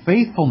befriend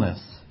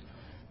faithfulness.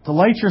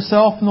 Delight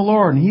yourself in the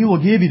Lord, and He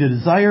will give you the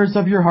desires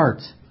of your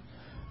heart.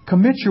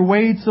 Commit your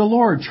way to the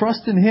Lord.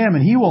 Trust in Him,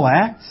 and He will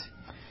act.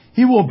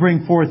 He will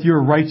bring forth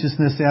your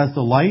righteousness as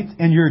the light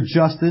and your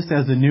justice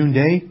as the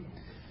noonday.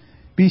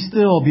 Be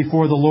still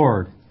before the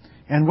Lord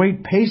and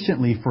wait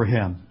patiently for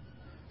Him.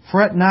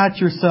 Fret not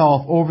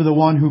yourself over the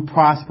one who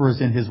prospers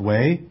in his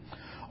way,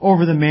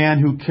 over the man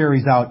who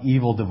carries out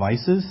evil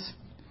devices.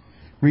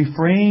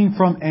 Refrain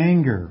from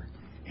anger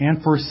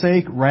and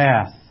forsake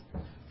wrath.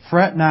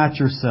 Fret not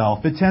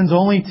yourself. It tends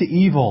only to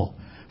evil,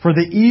 for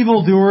the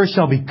evildoer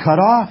shall be cut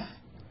off.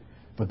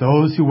 But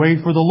those who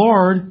wait for the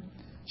Lord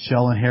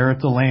shall inherit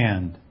the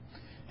land.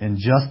 In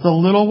just a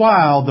little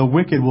while the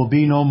wicked will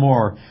be no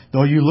more.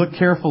 Though you look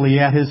carefully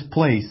at his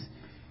place,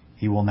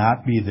 he will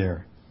not be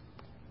there.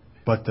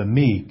 But the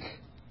meek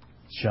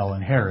shall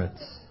inherit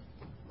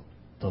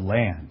the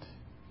land.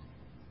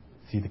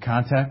 See the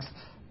context?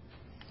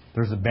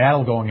 There's a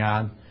battle going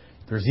on.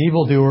 There's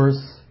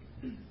evildoers.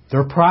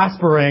 They're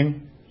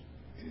prospering.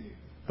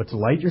 But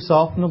delight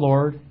yourself in the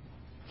Lord.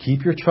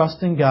 Keep your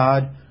trust in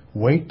God.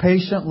 Wait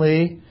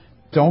patiently.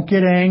 Don't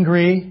get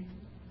angry.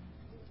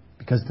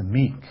 Because the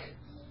meek,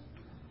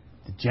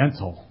 the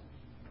gentle,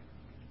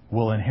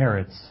 will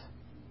inherit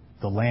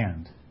the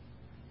land.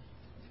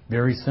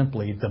 Very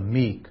simply, the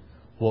meek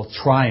will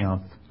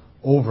triumph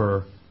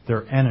over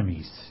their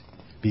enemies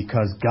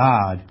because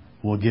God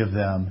will give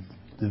them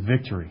the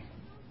victory.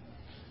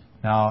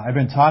 Now, I've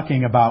been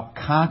talking about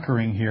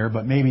conquering here,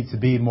 but maybe to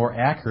be more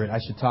accurate, I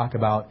should talk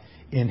about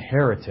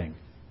inheriting.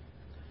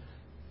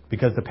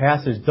 Because the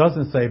passage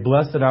doesn't say,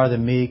 blessed are the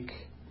meek,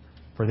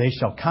 for they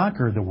shall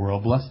conquer the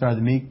world. Blessed are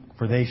the meek,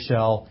 for they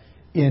shall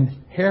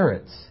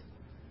inherit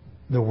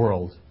the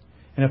world.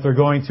 And if they're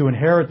going to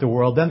inherit the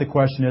world, then the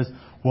question is,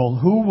 well,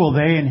 who will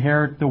they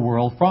inherit the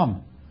world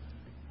from?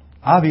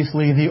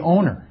 Obviously, the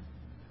owner.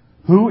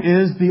 Who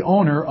is the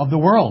owner of the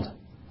world?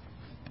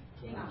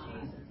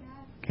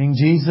 King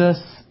Jesus,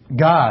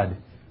 God.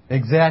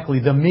 Exactly.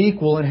 The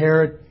meek will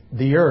inherit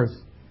the earth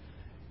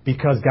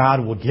because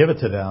God will give it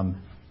to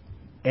them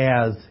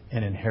as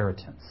an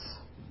inheritance.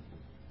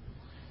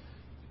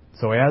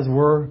 So as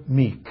we're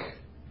meek,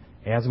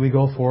 as we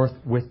go forth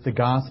with the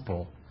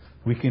gospel,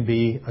 we can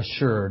be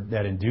assured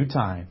that in due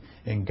time,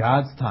 in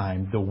God's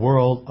time, the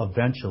world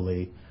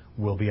eventually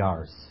will be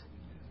ours.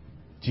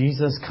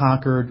 Jesus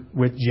conquered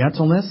with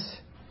gentleness.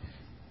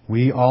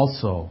 We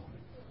also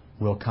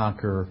will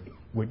conquer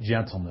with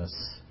gentleness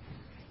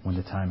when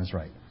the time is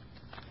right.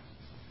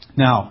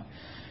 Now,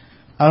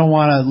 I don't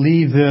want to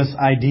leave this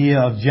idea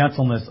of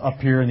gentleness up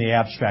here in the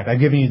abstract. I've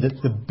given you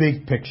the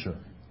big picture.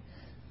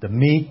 The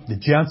meek, the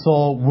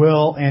gentle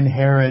will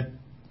inherit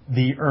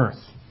the earth.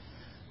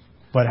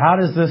 But how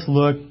does this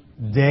look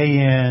day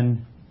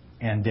in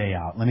and day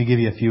out? Let me give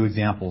you a few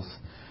examples.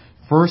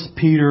 1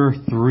 Peter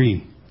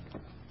 3.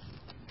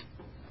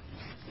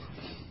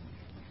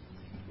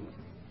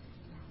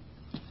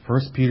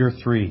 1 Peter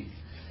 3,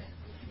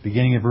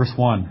 beginning at verse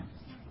 1.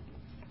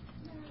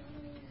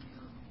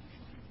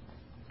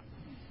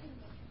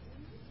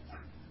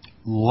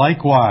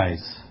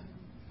 Likewise,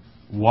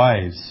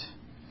 wives.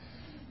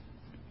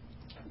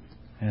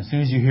 And as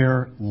soon as you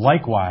hear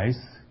likewise,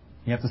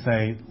 you have to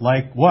say,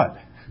 like what?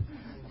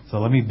 So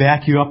let me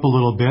back you up a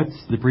little bit.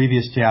 The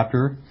previous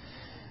chapter,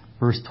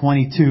 verse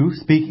 22.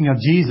 Speaking of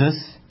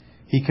Jesus,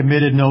 He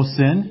committed no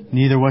sin,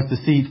 neither was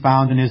deceit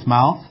found in His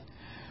mouth.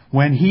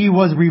 When He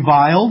was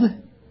reviled,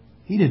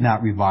 He did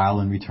not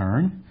revile in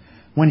return.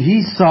 When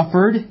He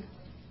suffered,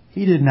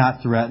 He did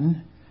not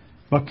threaten,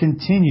 but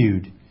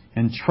continued,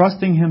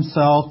 entrusting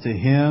Himself to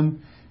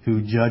Him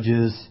who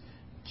judges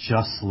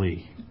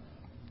justly.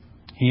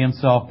 He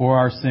Himself bore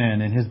our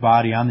sin in His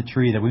body on the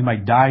tree, that we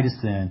might die to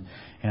sin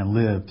and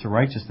live to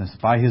righteousness.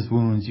 By His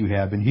wounds you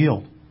have been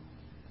healed.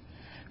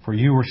 For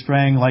you were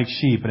straying like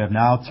sheep, but have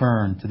now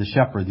turned to the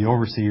shepherd, the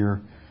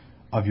overseer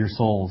of your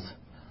souls.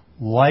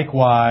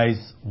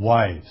 Likewise,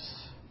 wives.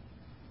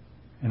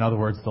 In other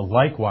words, the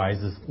likewise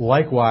is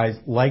likewise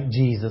like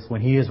Jesus when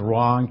He is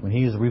wronged, when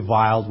He is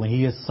reviled, when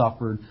He has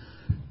suffered.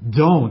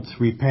 Don't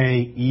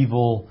repay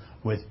evil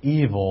with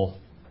evil,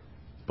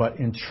 but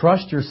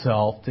entrust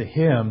yourself to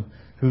Him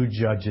who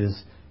judges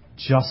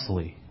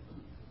justly.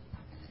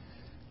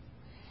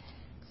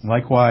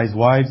 Likewise,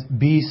 wives,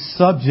 be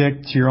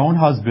subject to your own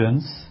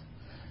husbands,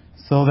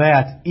 so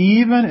that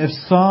even if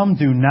some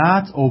do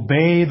not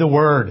obey the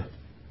word,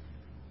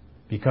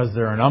 because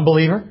they're an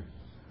unbeliever,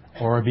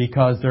 or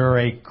because they're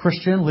a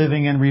Christian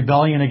living in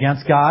rebellion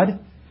against God,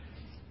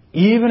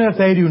 even if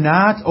they do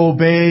not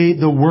obey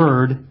the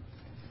word,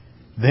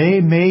 they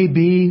may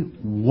be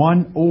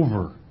won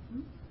over.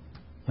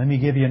 Let me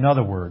give you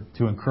another word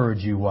to encourage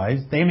you,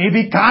 wives. They may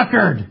be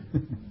conquered.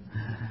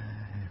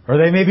 Or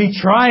they may be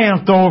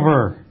triumphed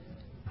over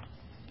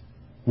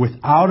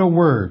without a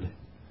word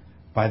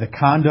by the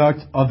conduct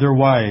of their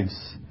wives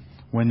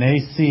when they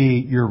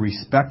see your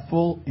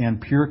respectful and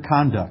pure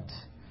conduct.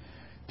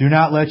 Do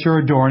not let your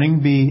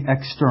adorning be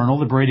external,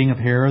 the braiding of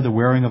hair, the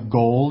wearing of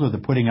gold, or the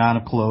putting on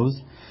of clothes.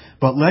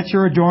 But let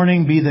your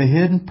adorning be the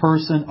hidden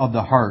person of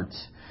the heart,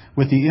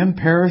 with the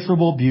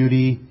imperishable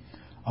beauty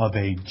of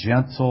a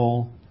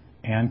gentle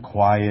and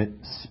quiet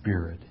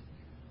spirit,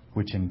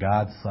 which in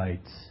God's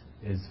sight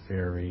is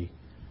very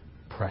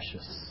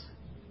precious.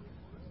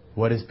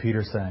 What is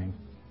Peter saying?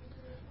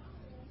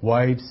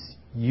 Wives,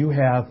 you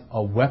have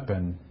a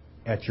weapon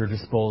at your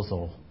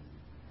disposal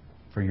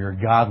for your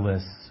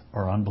godless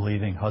or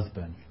unbelieving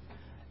husband.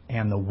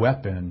 And the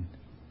weapon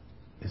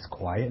is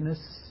quietness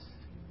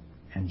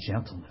and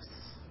gentleness.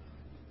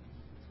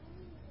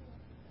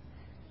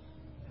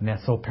 And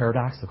that's so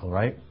paradoxical,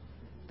 right?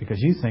 Because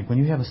you think when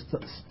you have a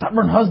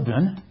stubborn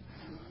husband,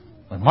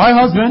 like my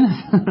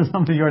husband,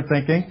 some of you are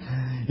thinking,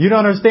 you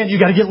don't understand, you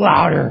got to get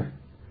louder.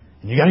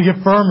 And you got to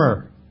get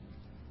firmer.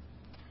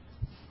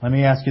 Let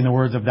me ask you in the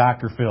words of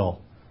Dr.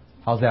 Phil,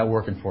 how's that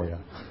working for you?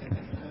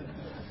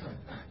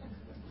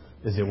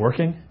 Is it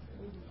working?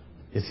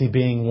 Is he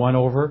being won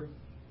over?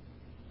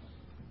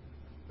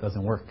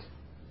 Doesn't work.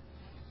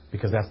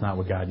 Because that's not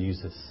what God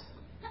uses.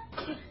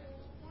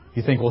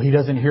 You think, well, he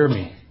doesn't hear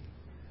me.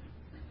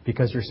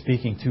 Because you're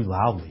speaking too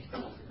loudly.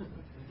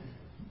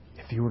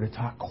 If you were to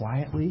talk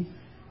quietly,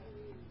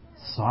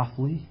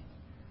 softly,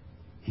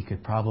 he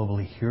could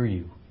probably hear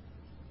you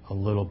a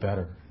little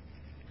better.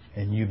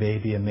 And you may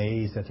be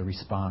amazed at the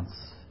response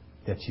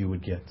that you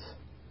would get.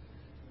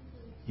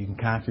 You can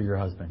conquer your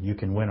husband. You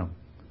can win him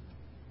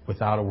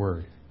without a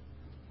word.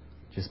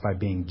 Just by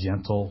being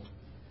gentle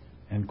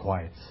and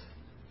quiet.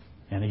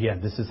 And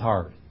again, this is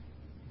hard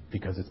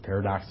because it's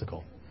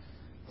paradoxical.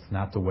 It's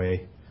not the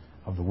way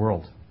of the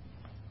world.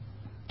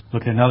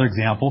 Look at another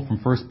example from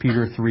 1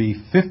 Peter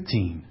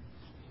 3:15.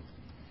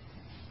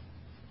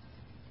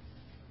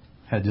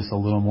 Had just a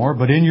little more.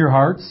 But in your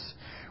hearts,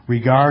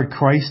 regard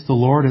Christ the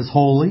Lord as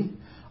holy,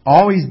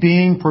 always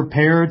being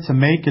prepared to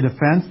make a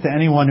defense to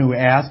anyone who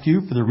asks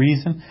you for the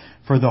reason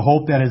for the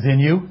hope that is in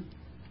you.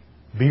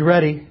 Be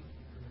ready.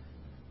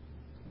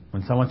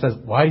 When someone says,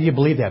 why do you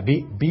believe that?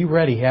 Be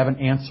ready. Have an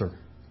answer.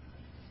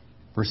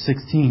 Verse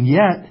 16,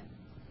 yet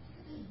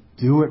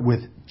do it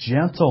with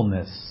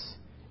gentleness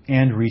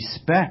and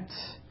respect,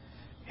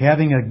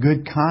 having a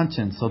good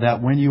conscience, so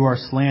that when you are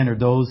slandered,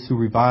 those who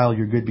revile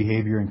your good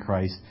behavior in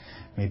Christ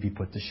may be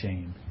put to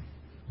shame.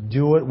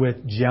 Do it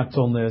with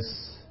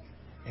gentleness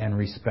and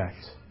respect.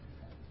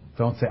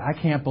 Don't say, I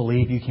can't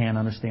believe you can't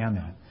understand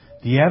that.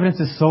 The evidence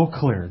is so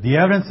clear. The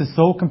evidence is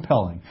so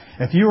compelling.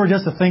 If you were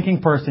just a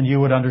thinking person, you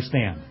would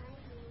understand.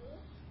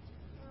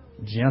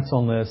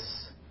 Gentleness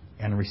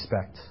and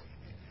respect.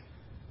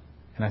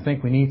 And I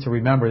think we need to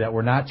remember that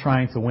we're not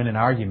trying to win an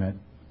argument.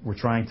 We're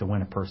trying to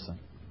win a person.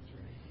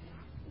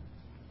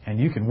 And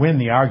you can win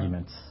the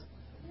arguments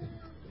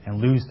and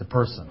lose the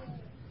person.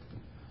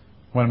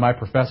 One of my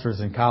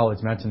professors in college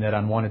mentioned that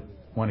on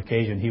one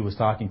occasion he was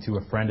talking to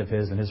a friend of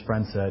his, and his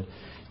friend said,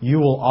 you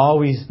will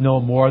always know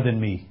more than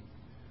me,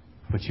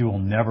 but you will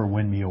never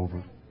win me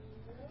over.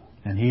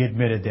 And he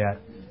admitted that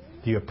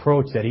the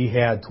approach that he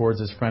had towards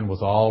his friend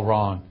was all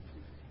wrong.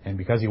 And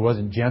because he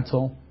wasn't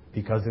gentle,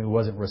 because he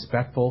wasn't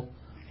respectful,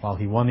 while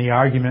he won the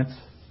argument,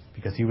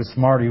 because he was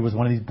smart, he was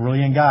one of these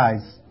brilliant guys,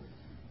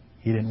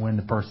 he didn't win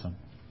the person.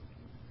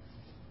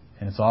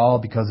 And it's all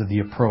because of the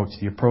approach.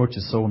 The approach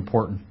is so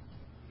important.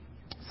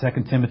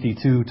 2 Timothy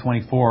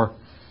 2:24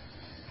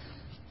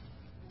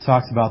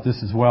 talks about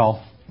this as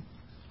well.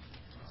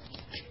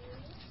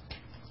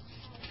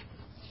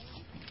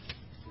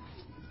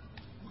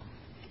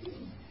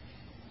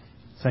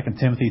 2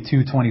 Timothy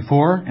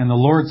 2:24, and the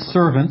Lord's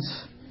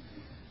servants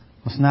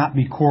must not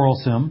be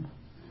quarrelsome,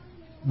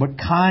 but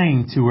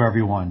kind to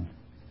everyone,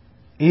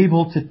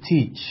 able to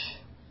teach,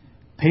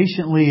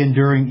 patiently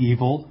enduring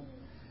evil,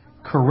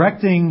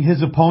 correcting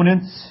his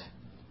opponents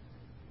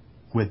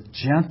with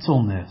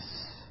gentleness,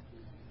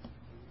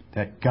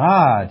 that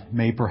God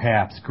may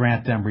perhaps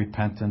grant them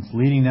repentance,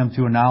 leading them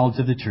to a knowledge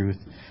of the truth,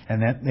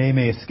 and that they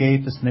may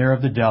escape the snare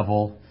of the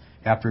devil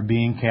after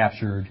being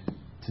captured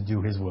to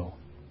do his will.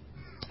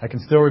 I can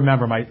still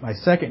remember my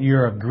second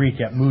year of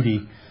Greek at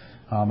Moody.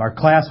 Our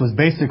class was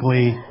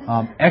basically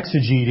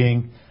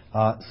exegeting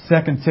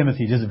 2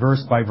 Timothy, just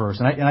verse by verse.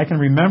 And I can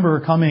remember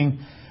coming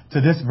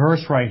to this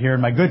verse right here,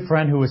 and my good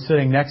friend who was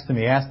sitting next to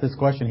me asked this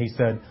question. He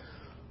said,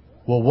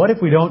 well, what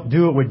if we don't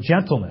do it with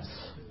gentleness?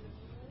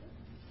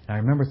 And I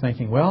remember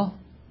thinking, well,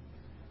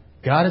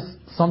 God is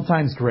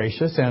sometimes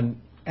gracious, and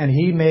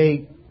He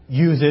may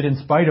use it in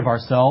spite of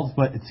ourselves,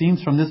 but it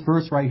seems from this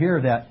verse right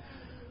here that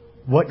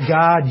what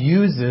God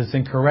uses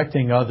in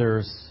correcting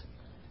others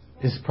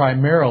is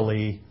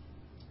primarily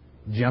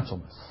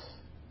gentleness.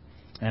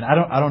 And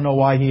I don't know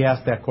why he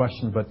asked that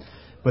question,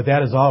 but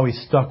that has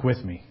always stuck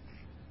with me.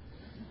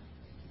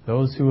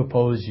 Those who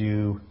oppose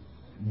you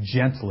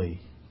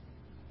gently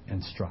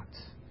instruct.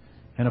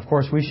 And of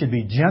course, we should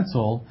be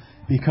gentle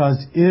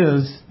because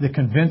is the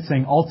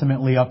convincing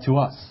ultimately up to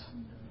us?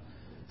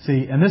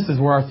 See, and this is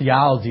where our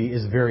theology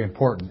is very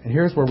important. And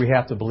here's where we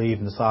have to believe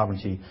in the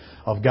sovereignty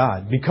of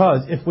God.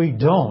 Because if we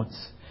don't,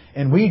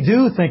 and we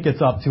do think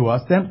it's up to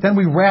us, then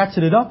we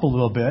ratchet it up a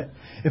little bit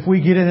if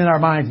we get it in our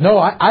minds. No,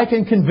 I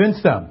can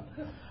convince them.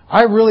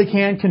 I really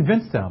can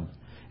convince them.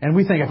 And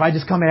we think if I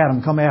just come at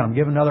them,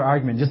 give another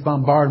argument, just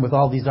bombard them with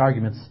all these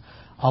arguments,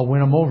 I'll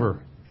win them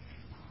over.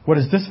 What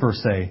does this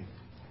verse say?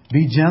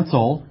 Be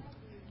gentle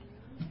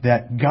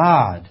that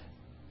God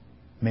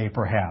may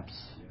perhaps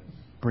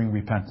bring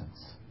repentance.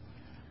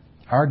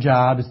 Our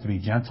job is to be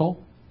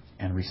gentle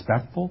and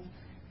respectful,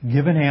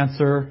 give an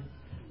answer,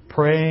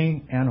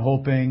 praying and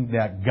hoping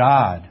that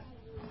God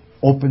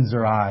opens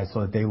their eyes so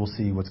that they will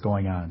see what's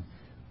going on.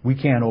 We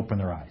can't open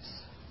their eyes.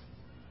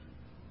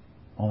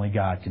 Only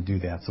God can do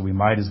that. So we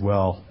might as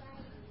well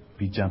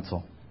be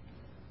gentle.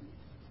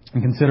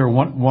 And consider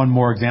one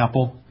more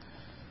example.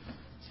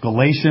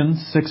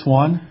 Galatians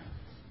 6:1.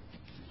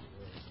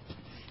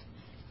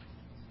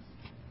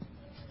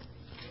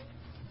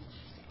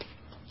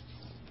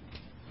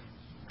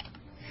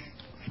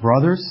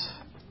 Brothers,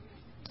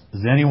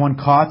 is anyone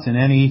caught in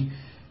any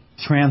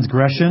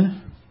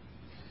transgression?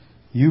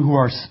 You who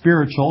are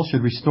spiritual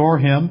should restore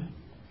him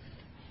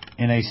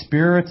in a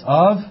spirit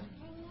of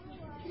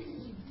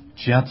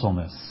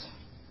gentleness.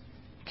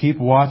 Keep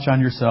watch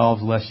on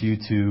yourselves, lest you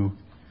too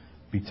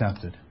be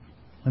tempted.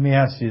 Let me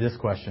ask you this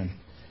question.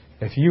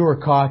 If you were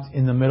caught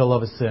in the middle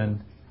of a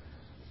sin,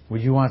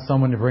 would you want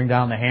someone to bring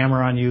down the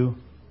hammer on you,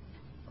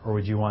 or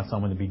would you want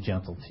someone to be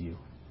gentle to you?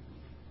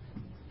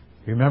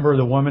 Remember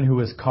the woman who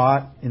was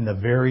caught in the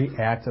very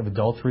act of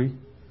adultery?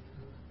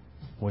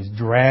 Was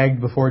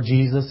dragged before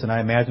Jesus, and I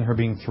imagine her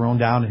being thrown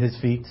down at His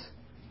feet.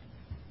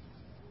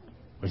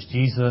 Was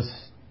Jesus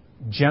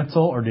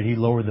gentle, or did He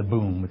lower the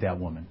boom with that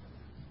woman?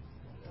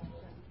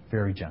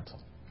 Very gentle.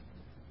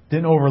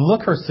 Didn't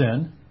overlook her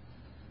sin,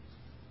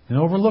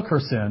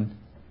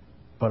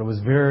 but it was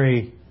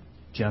very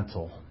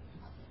gentle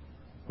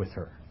with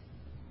her.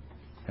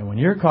 And when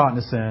you're caught in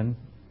a sin,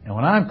 and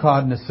when I'm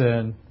caught in a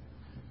sin,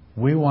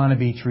 we want to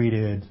be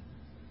treated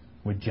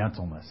with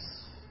gentleness.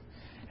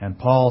 And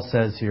Paul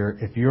says here,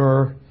 if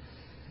you're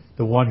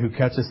the one who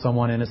catches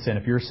someone in a sin,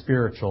 if you're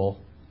spiritual,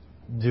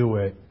 do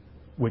it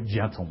with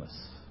gentleness.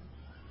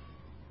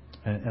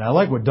 And I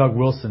like what Doug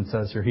Wilson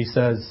says here. He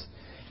says,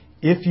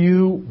 if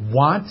you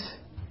want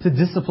to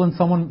discipline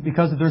someone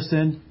because of their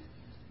sin,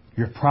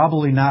 you're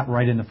probably not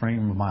right in the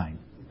frame of mind.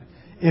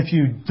 If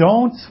you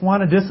don't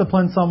want to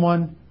discipline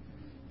someone,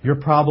 you're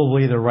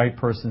probably the right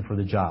person for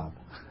the job.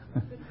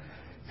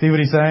 See what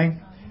he's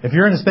saying? If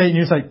you're in a state and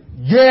you're just like,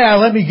 yeah,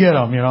 let me get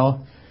them,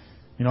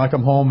 I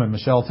come home and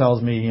Michelle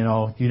tells me, you're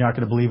not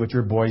going to believe what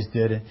your boys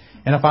did. And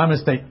if I'm in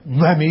a state,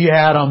 let me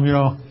at them,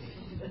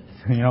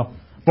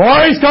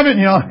 boys coming,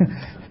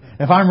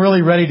 If I'm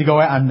really ready to go,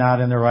 I'm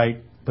not in the right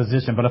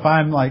position. But if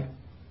I'm like,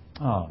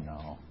 oh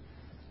no,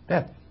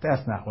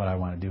 that's not what I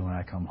want to do when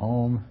I come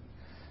home,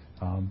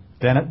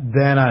 then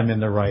I'm in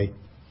the right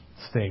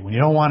state. When you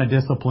don't want to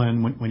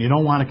discipline, when you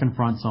don't want to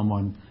confront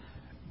someone,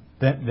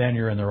 then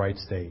you're in the right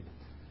state.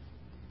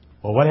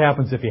 Well, what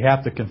happens if you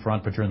have to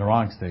confront, but you're in the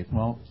wrong state?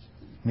 Well,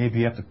 maybe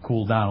you have to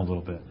cool down a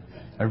little bit.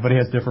 Everybody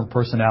has different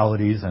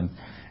personalities, and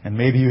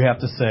maybe you have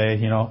to say,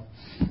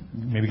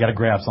 maybe you got to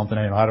grab something.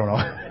 I don't know.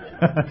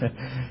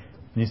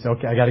 And you say,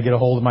 okay, I got to get a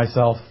hold of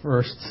myself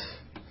first,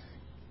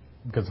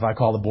 because if I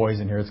call the boys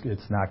in here,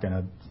 it's not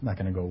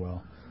gonna go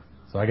well.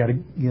 So I got to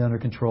get under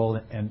control,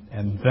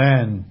 and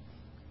then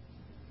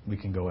we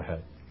can go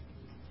ahead.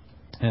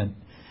 And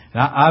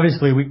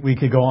obviously, we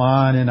could go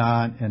on and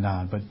on and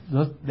on, but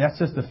that's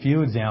just a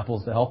few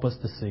examples to help us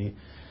to see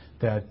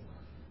that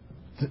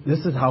this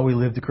is how we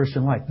live the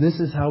Christian life. This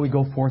is how we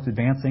go forth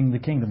advancing the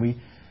kingdom.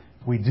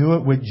 We do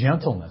it with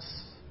gentleness.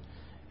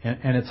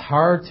 And it's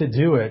hard to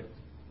do it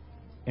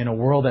in a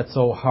world that's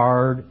so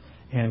hard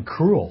and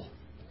cruel.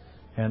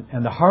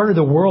 And the harder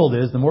the world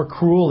is, the more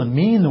cruel and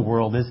mean the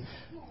world is,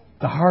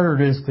 the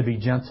harder it is to be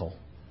gentle.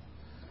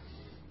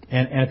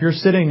 And if you're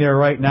sitting there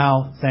right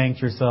now saying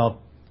to yourself,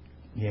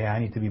 yeah, I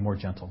need to be more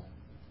gentle.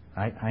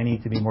 I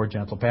need to be more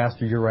gentle.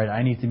 Pastor, you're right.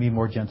 I need to be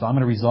more gentle. I'm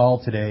going to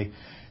resolve today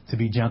to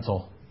be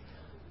gentle.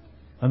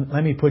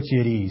 Let me put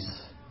you at ease.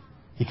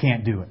 You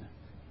can't do it.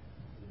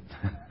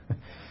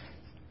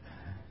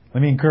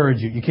 Let me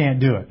encourage you. You can't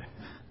do it.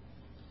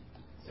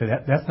 So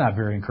that's not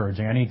very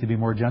encouraging. I need to be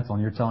more gentle,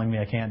 and you're telling me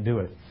I can't do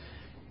it.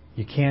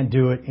 You can't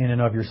do it in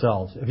and of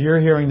yourselves. If you're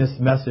hearing this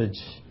message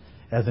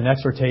as an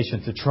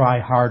exhortation to try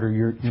harder,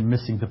 you're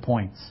missing the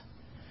points.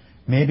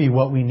 Maybe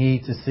what we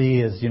need to see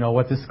is,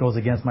 what this goes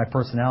against my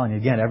personality.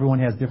 Again, everyone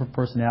has different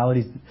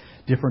personalities,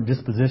 different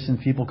dispositions.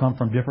 People come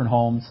from different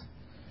homes.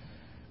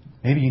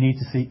 Maybe you need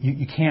to see,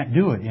 you can't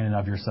do it in and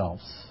of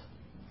yourselves.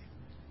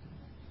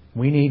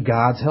 We need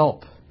God's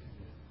help.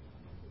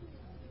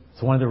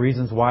 It's one of the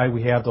reasons why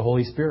we have the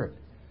Holy Spirit.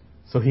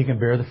 So He can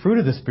bear the fruit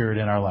of the Spirit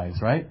in our lives,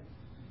 right?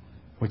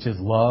 Which is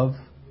love,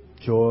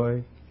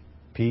 joy,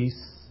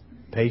 peace,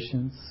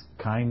 patience,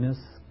 kindness,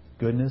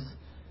 goodness,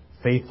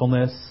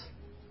 faithfulness.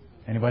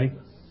 Anybody?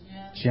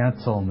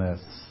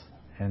 Gentleness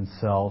and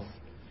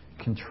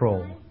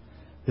self-control.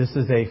 This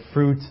is a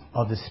fruit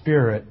of the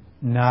Spirit,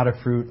 not a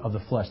fruit of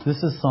the flesh.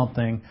 This is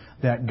something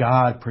that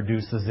God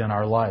produces in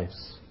our lives.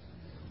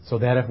 So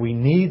that if we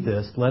need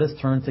this, let us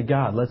turn to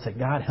God. Let's say,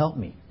 God, help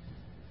me.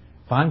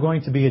 If I'm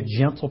going to be a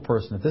gentle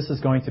person, if this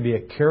is going to be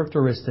a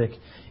characteristic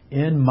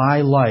in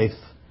my life,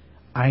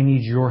 I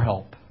need your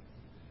help.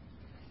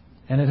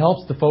 And it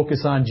helps to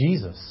focus on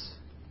Jesus,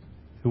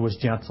 who was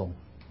gentle.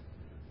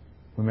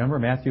 Remember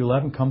Matthew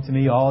 11, come to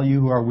me, all you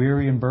who are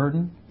weary and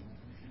burdened,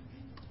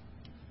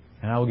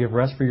 and I will give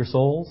rest for your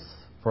souls,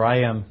 for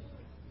I am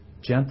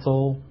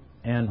gentle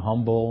and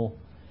humble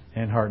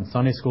in heart. In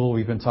Sunday school,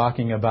 we've been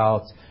talking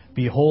about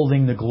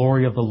beholding the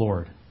glory of the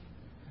Lord.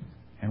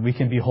 And we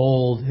can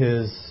behold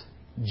His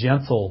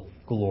gentle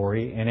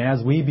glory. And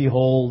as we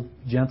behold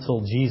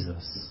gentle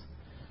Jesus,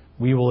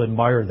 we will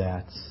admire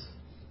that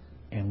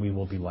and we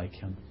will be like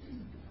Him.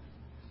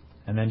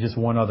 And then just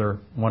one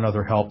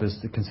other help is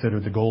to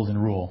consider the golden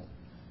rule.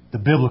 The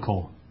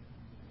biblical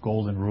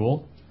golden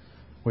rule,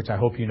 which I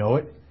hope you know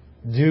it.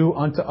 Do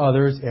unto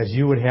others as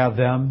you would have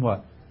them,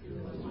 what?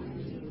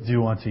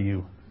 Do unto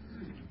you.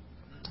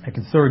 I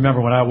can still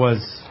remember when I was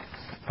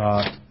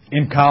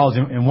in college,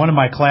 in one of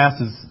my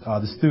classes,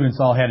 the students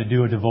all had to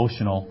do a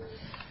devotional.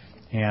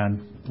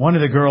 And one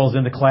of the girls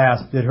in the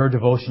class did her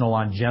devotional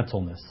on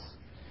gentleness.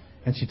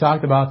 And she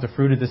talked about the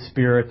fruit of the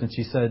Spirit, and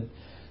she said,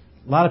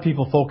 a lot of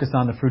people focus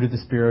on the fruit of the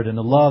Spirit and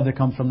the love that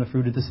comes from the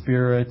fruit of the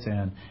Spirit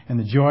and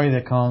the joy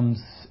that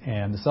comes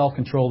and the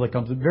self-control that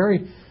comes. But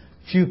very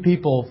few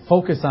people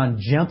focus on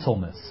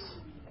gentleness.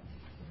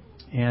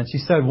 And she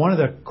said one of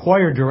the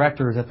choir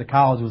directors at the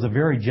college was a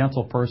very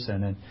gentle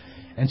person.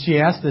 And she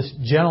asked this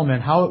gentleman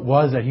how it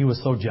was that he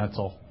was so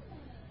gentle.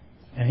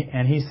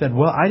 And he said,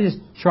 well, I just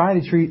try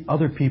to treat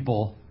other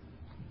people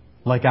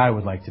like I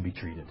would like to be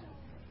treated.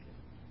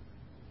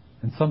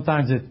 And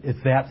sometimes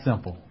it's that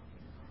simple.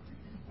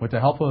 With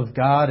the help of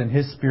God and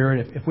His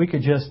Spirit, if we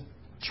could just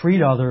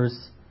treat others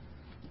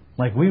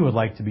like we would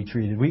like to be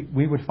treated,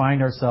 we would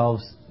find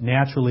ourselves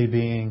naturally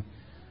being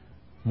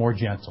more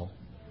gentle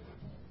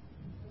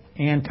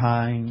and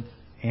kind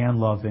and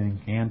loving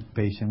and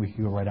patient. We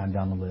could go right on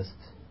down the list.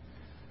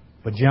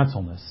 But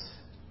gentleness,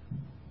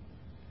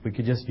 we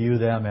could just view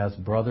them as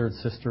brother and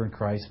sister in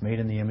Christ, made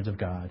in the image of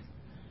God,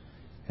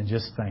 and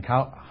just think,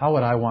 how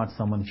would I want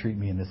someone to treat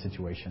me in this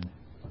situation?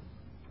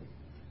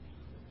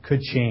 Could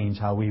change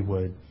how we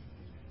would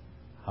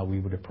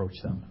approach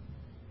them.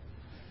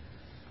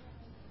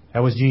 That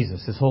was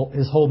Jesus, his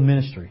whole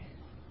ministry.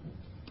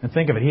 And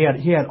think of it,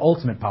 he had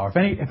ultimate power.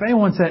 If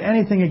anyone said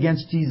anything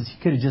against Jesus,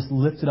 he could have just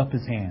lifted up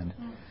his hand.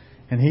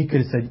 And he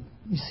could have said,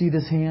 you see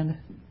this hand?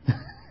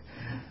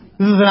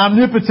 This is an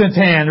omnipotent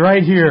hand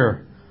right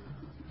here.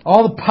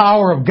 All the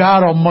power of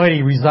God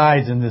Almighty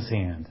resides in this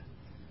hand.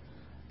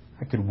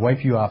 I could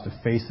wipe you off the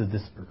face of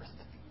this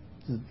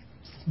earth.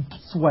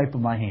 Just swipe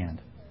of my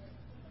hand.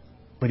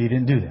 But He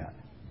didn't do that.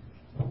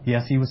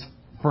 Yes, He was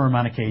firm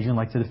on occasion,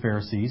 like to the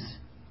Pharisees.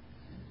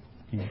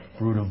 You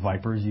brood of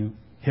vipers, you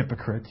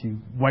hypocrites, you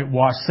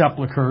whitewashed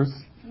sepulchres.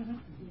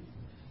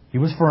 He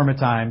was firm at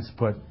times,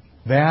 but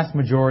vast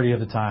majority of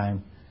the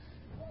time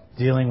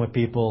dealing with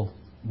people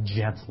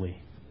gently.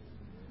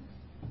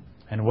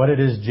 And what did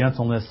His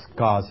gentleness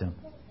cause Him?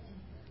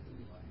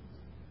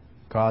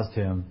 Caused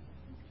Him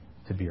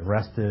to be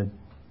arrested,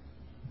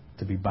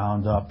 to be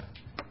bound up,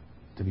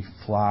 to be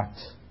flogged,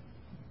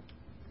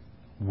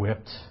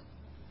 whipped,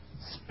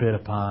 spit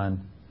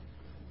upon,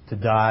 to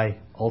die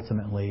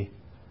ultimately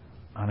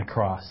on a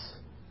cross.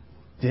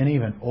 Didn't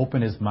even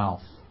open His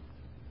mouth.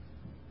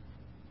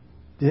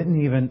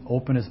 Didn't even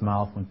open His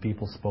mouth when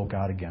people spoke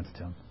out against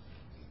Him.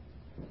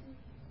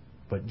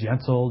 But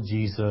gentle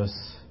Jesus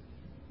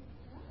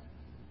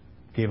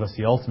gave us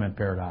the ultimate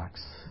paradox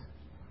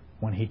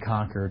when He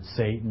conquered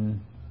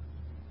Satan,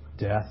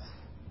 death,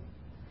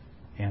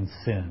 and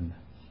sin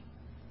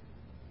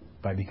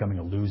by becoming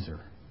a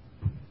loser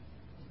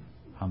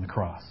on the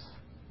cross.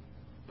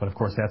 But of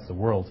course, that's the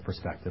world's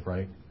perspective,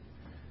 right?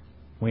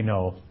 We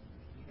know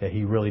that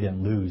He really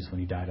didn't lose when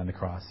He died on the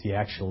cross. He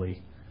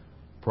actually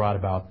brought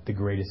about the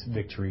greatest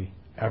victory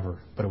ever.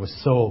 But it was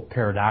so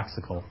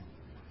paradoxical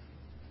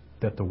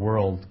that the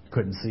world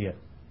couldn't see it.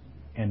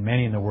 And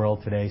many in the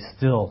world today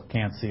still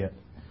can't see it.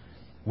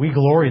 We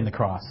glory in the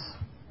cross.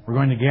 We're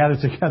going to gather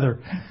together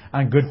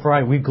on Good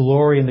Friday. We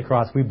glory in the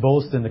cross. We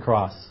boast in the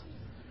cross.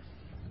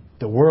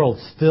 The world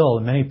still,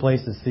 in many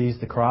places, sees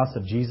the cross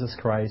of Jesus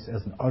Christ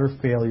as an utter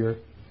failure,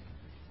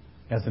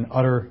 as an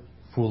utter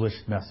foolish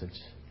message.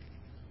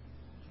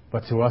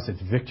 But to us,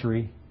 it's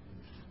victory,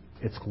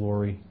 it's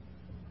glory,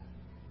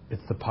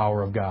 it's the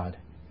power of God.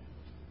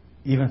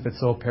 Even if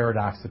it's so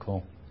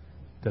paradoxical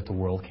that the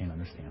world can't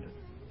understand it.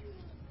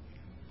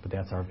 But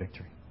that's our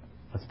victory.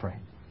 Let's pray.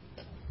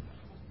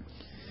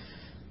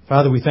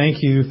 Father, we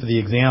thank you for the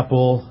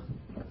example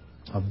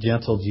of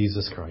gentle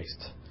Jesus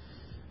Christ.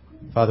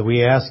 Father,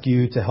 we ask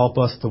you to help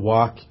us to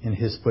walk in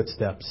his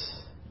footsteps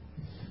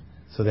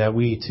so that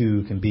we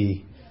too can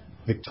be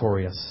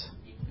victorious.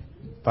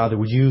 Father,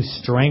 would you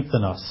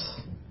strengthen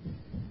us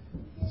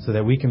so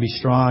that we can be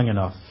strong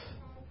enough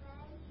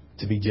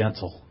to be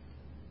gentle.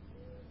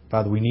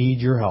 Father, we need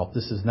your help.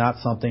 This is not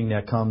something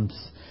that comes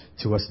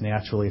to us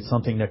naturally. It's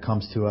something that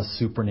comes to us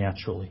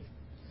supernaturally.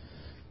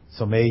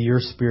 So may your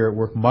Spirit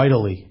work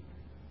mightily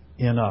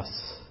in us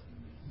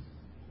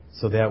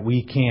so that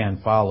we can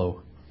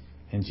follow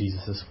in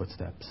Jesus'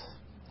 footsteps.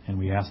 And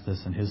we ask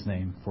this in his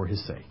name for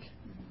his sake.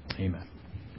 Amen.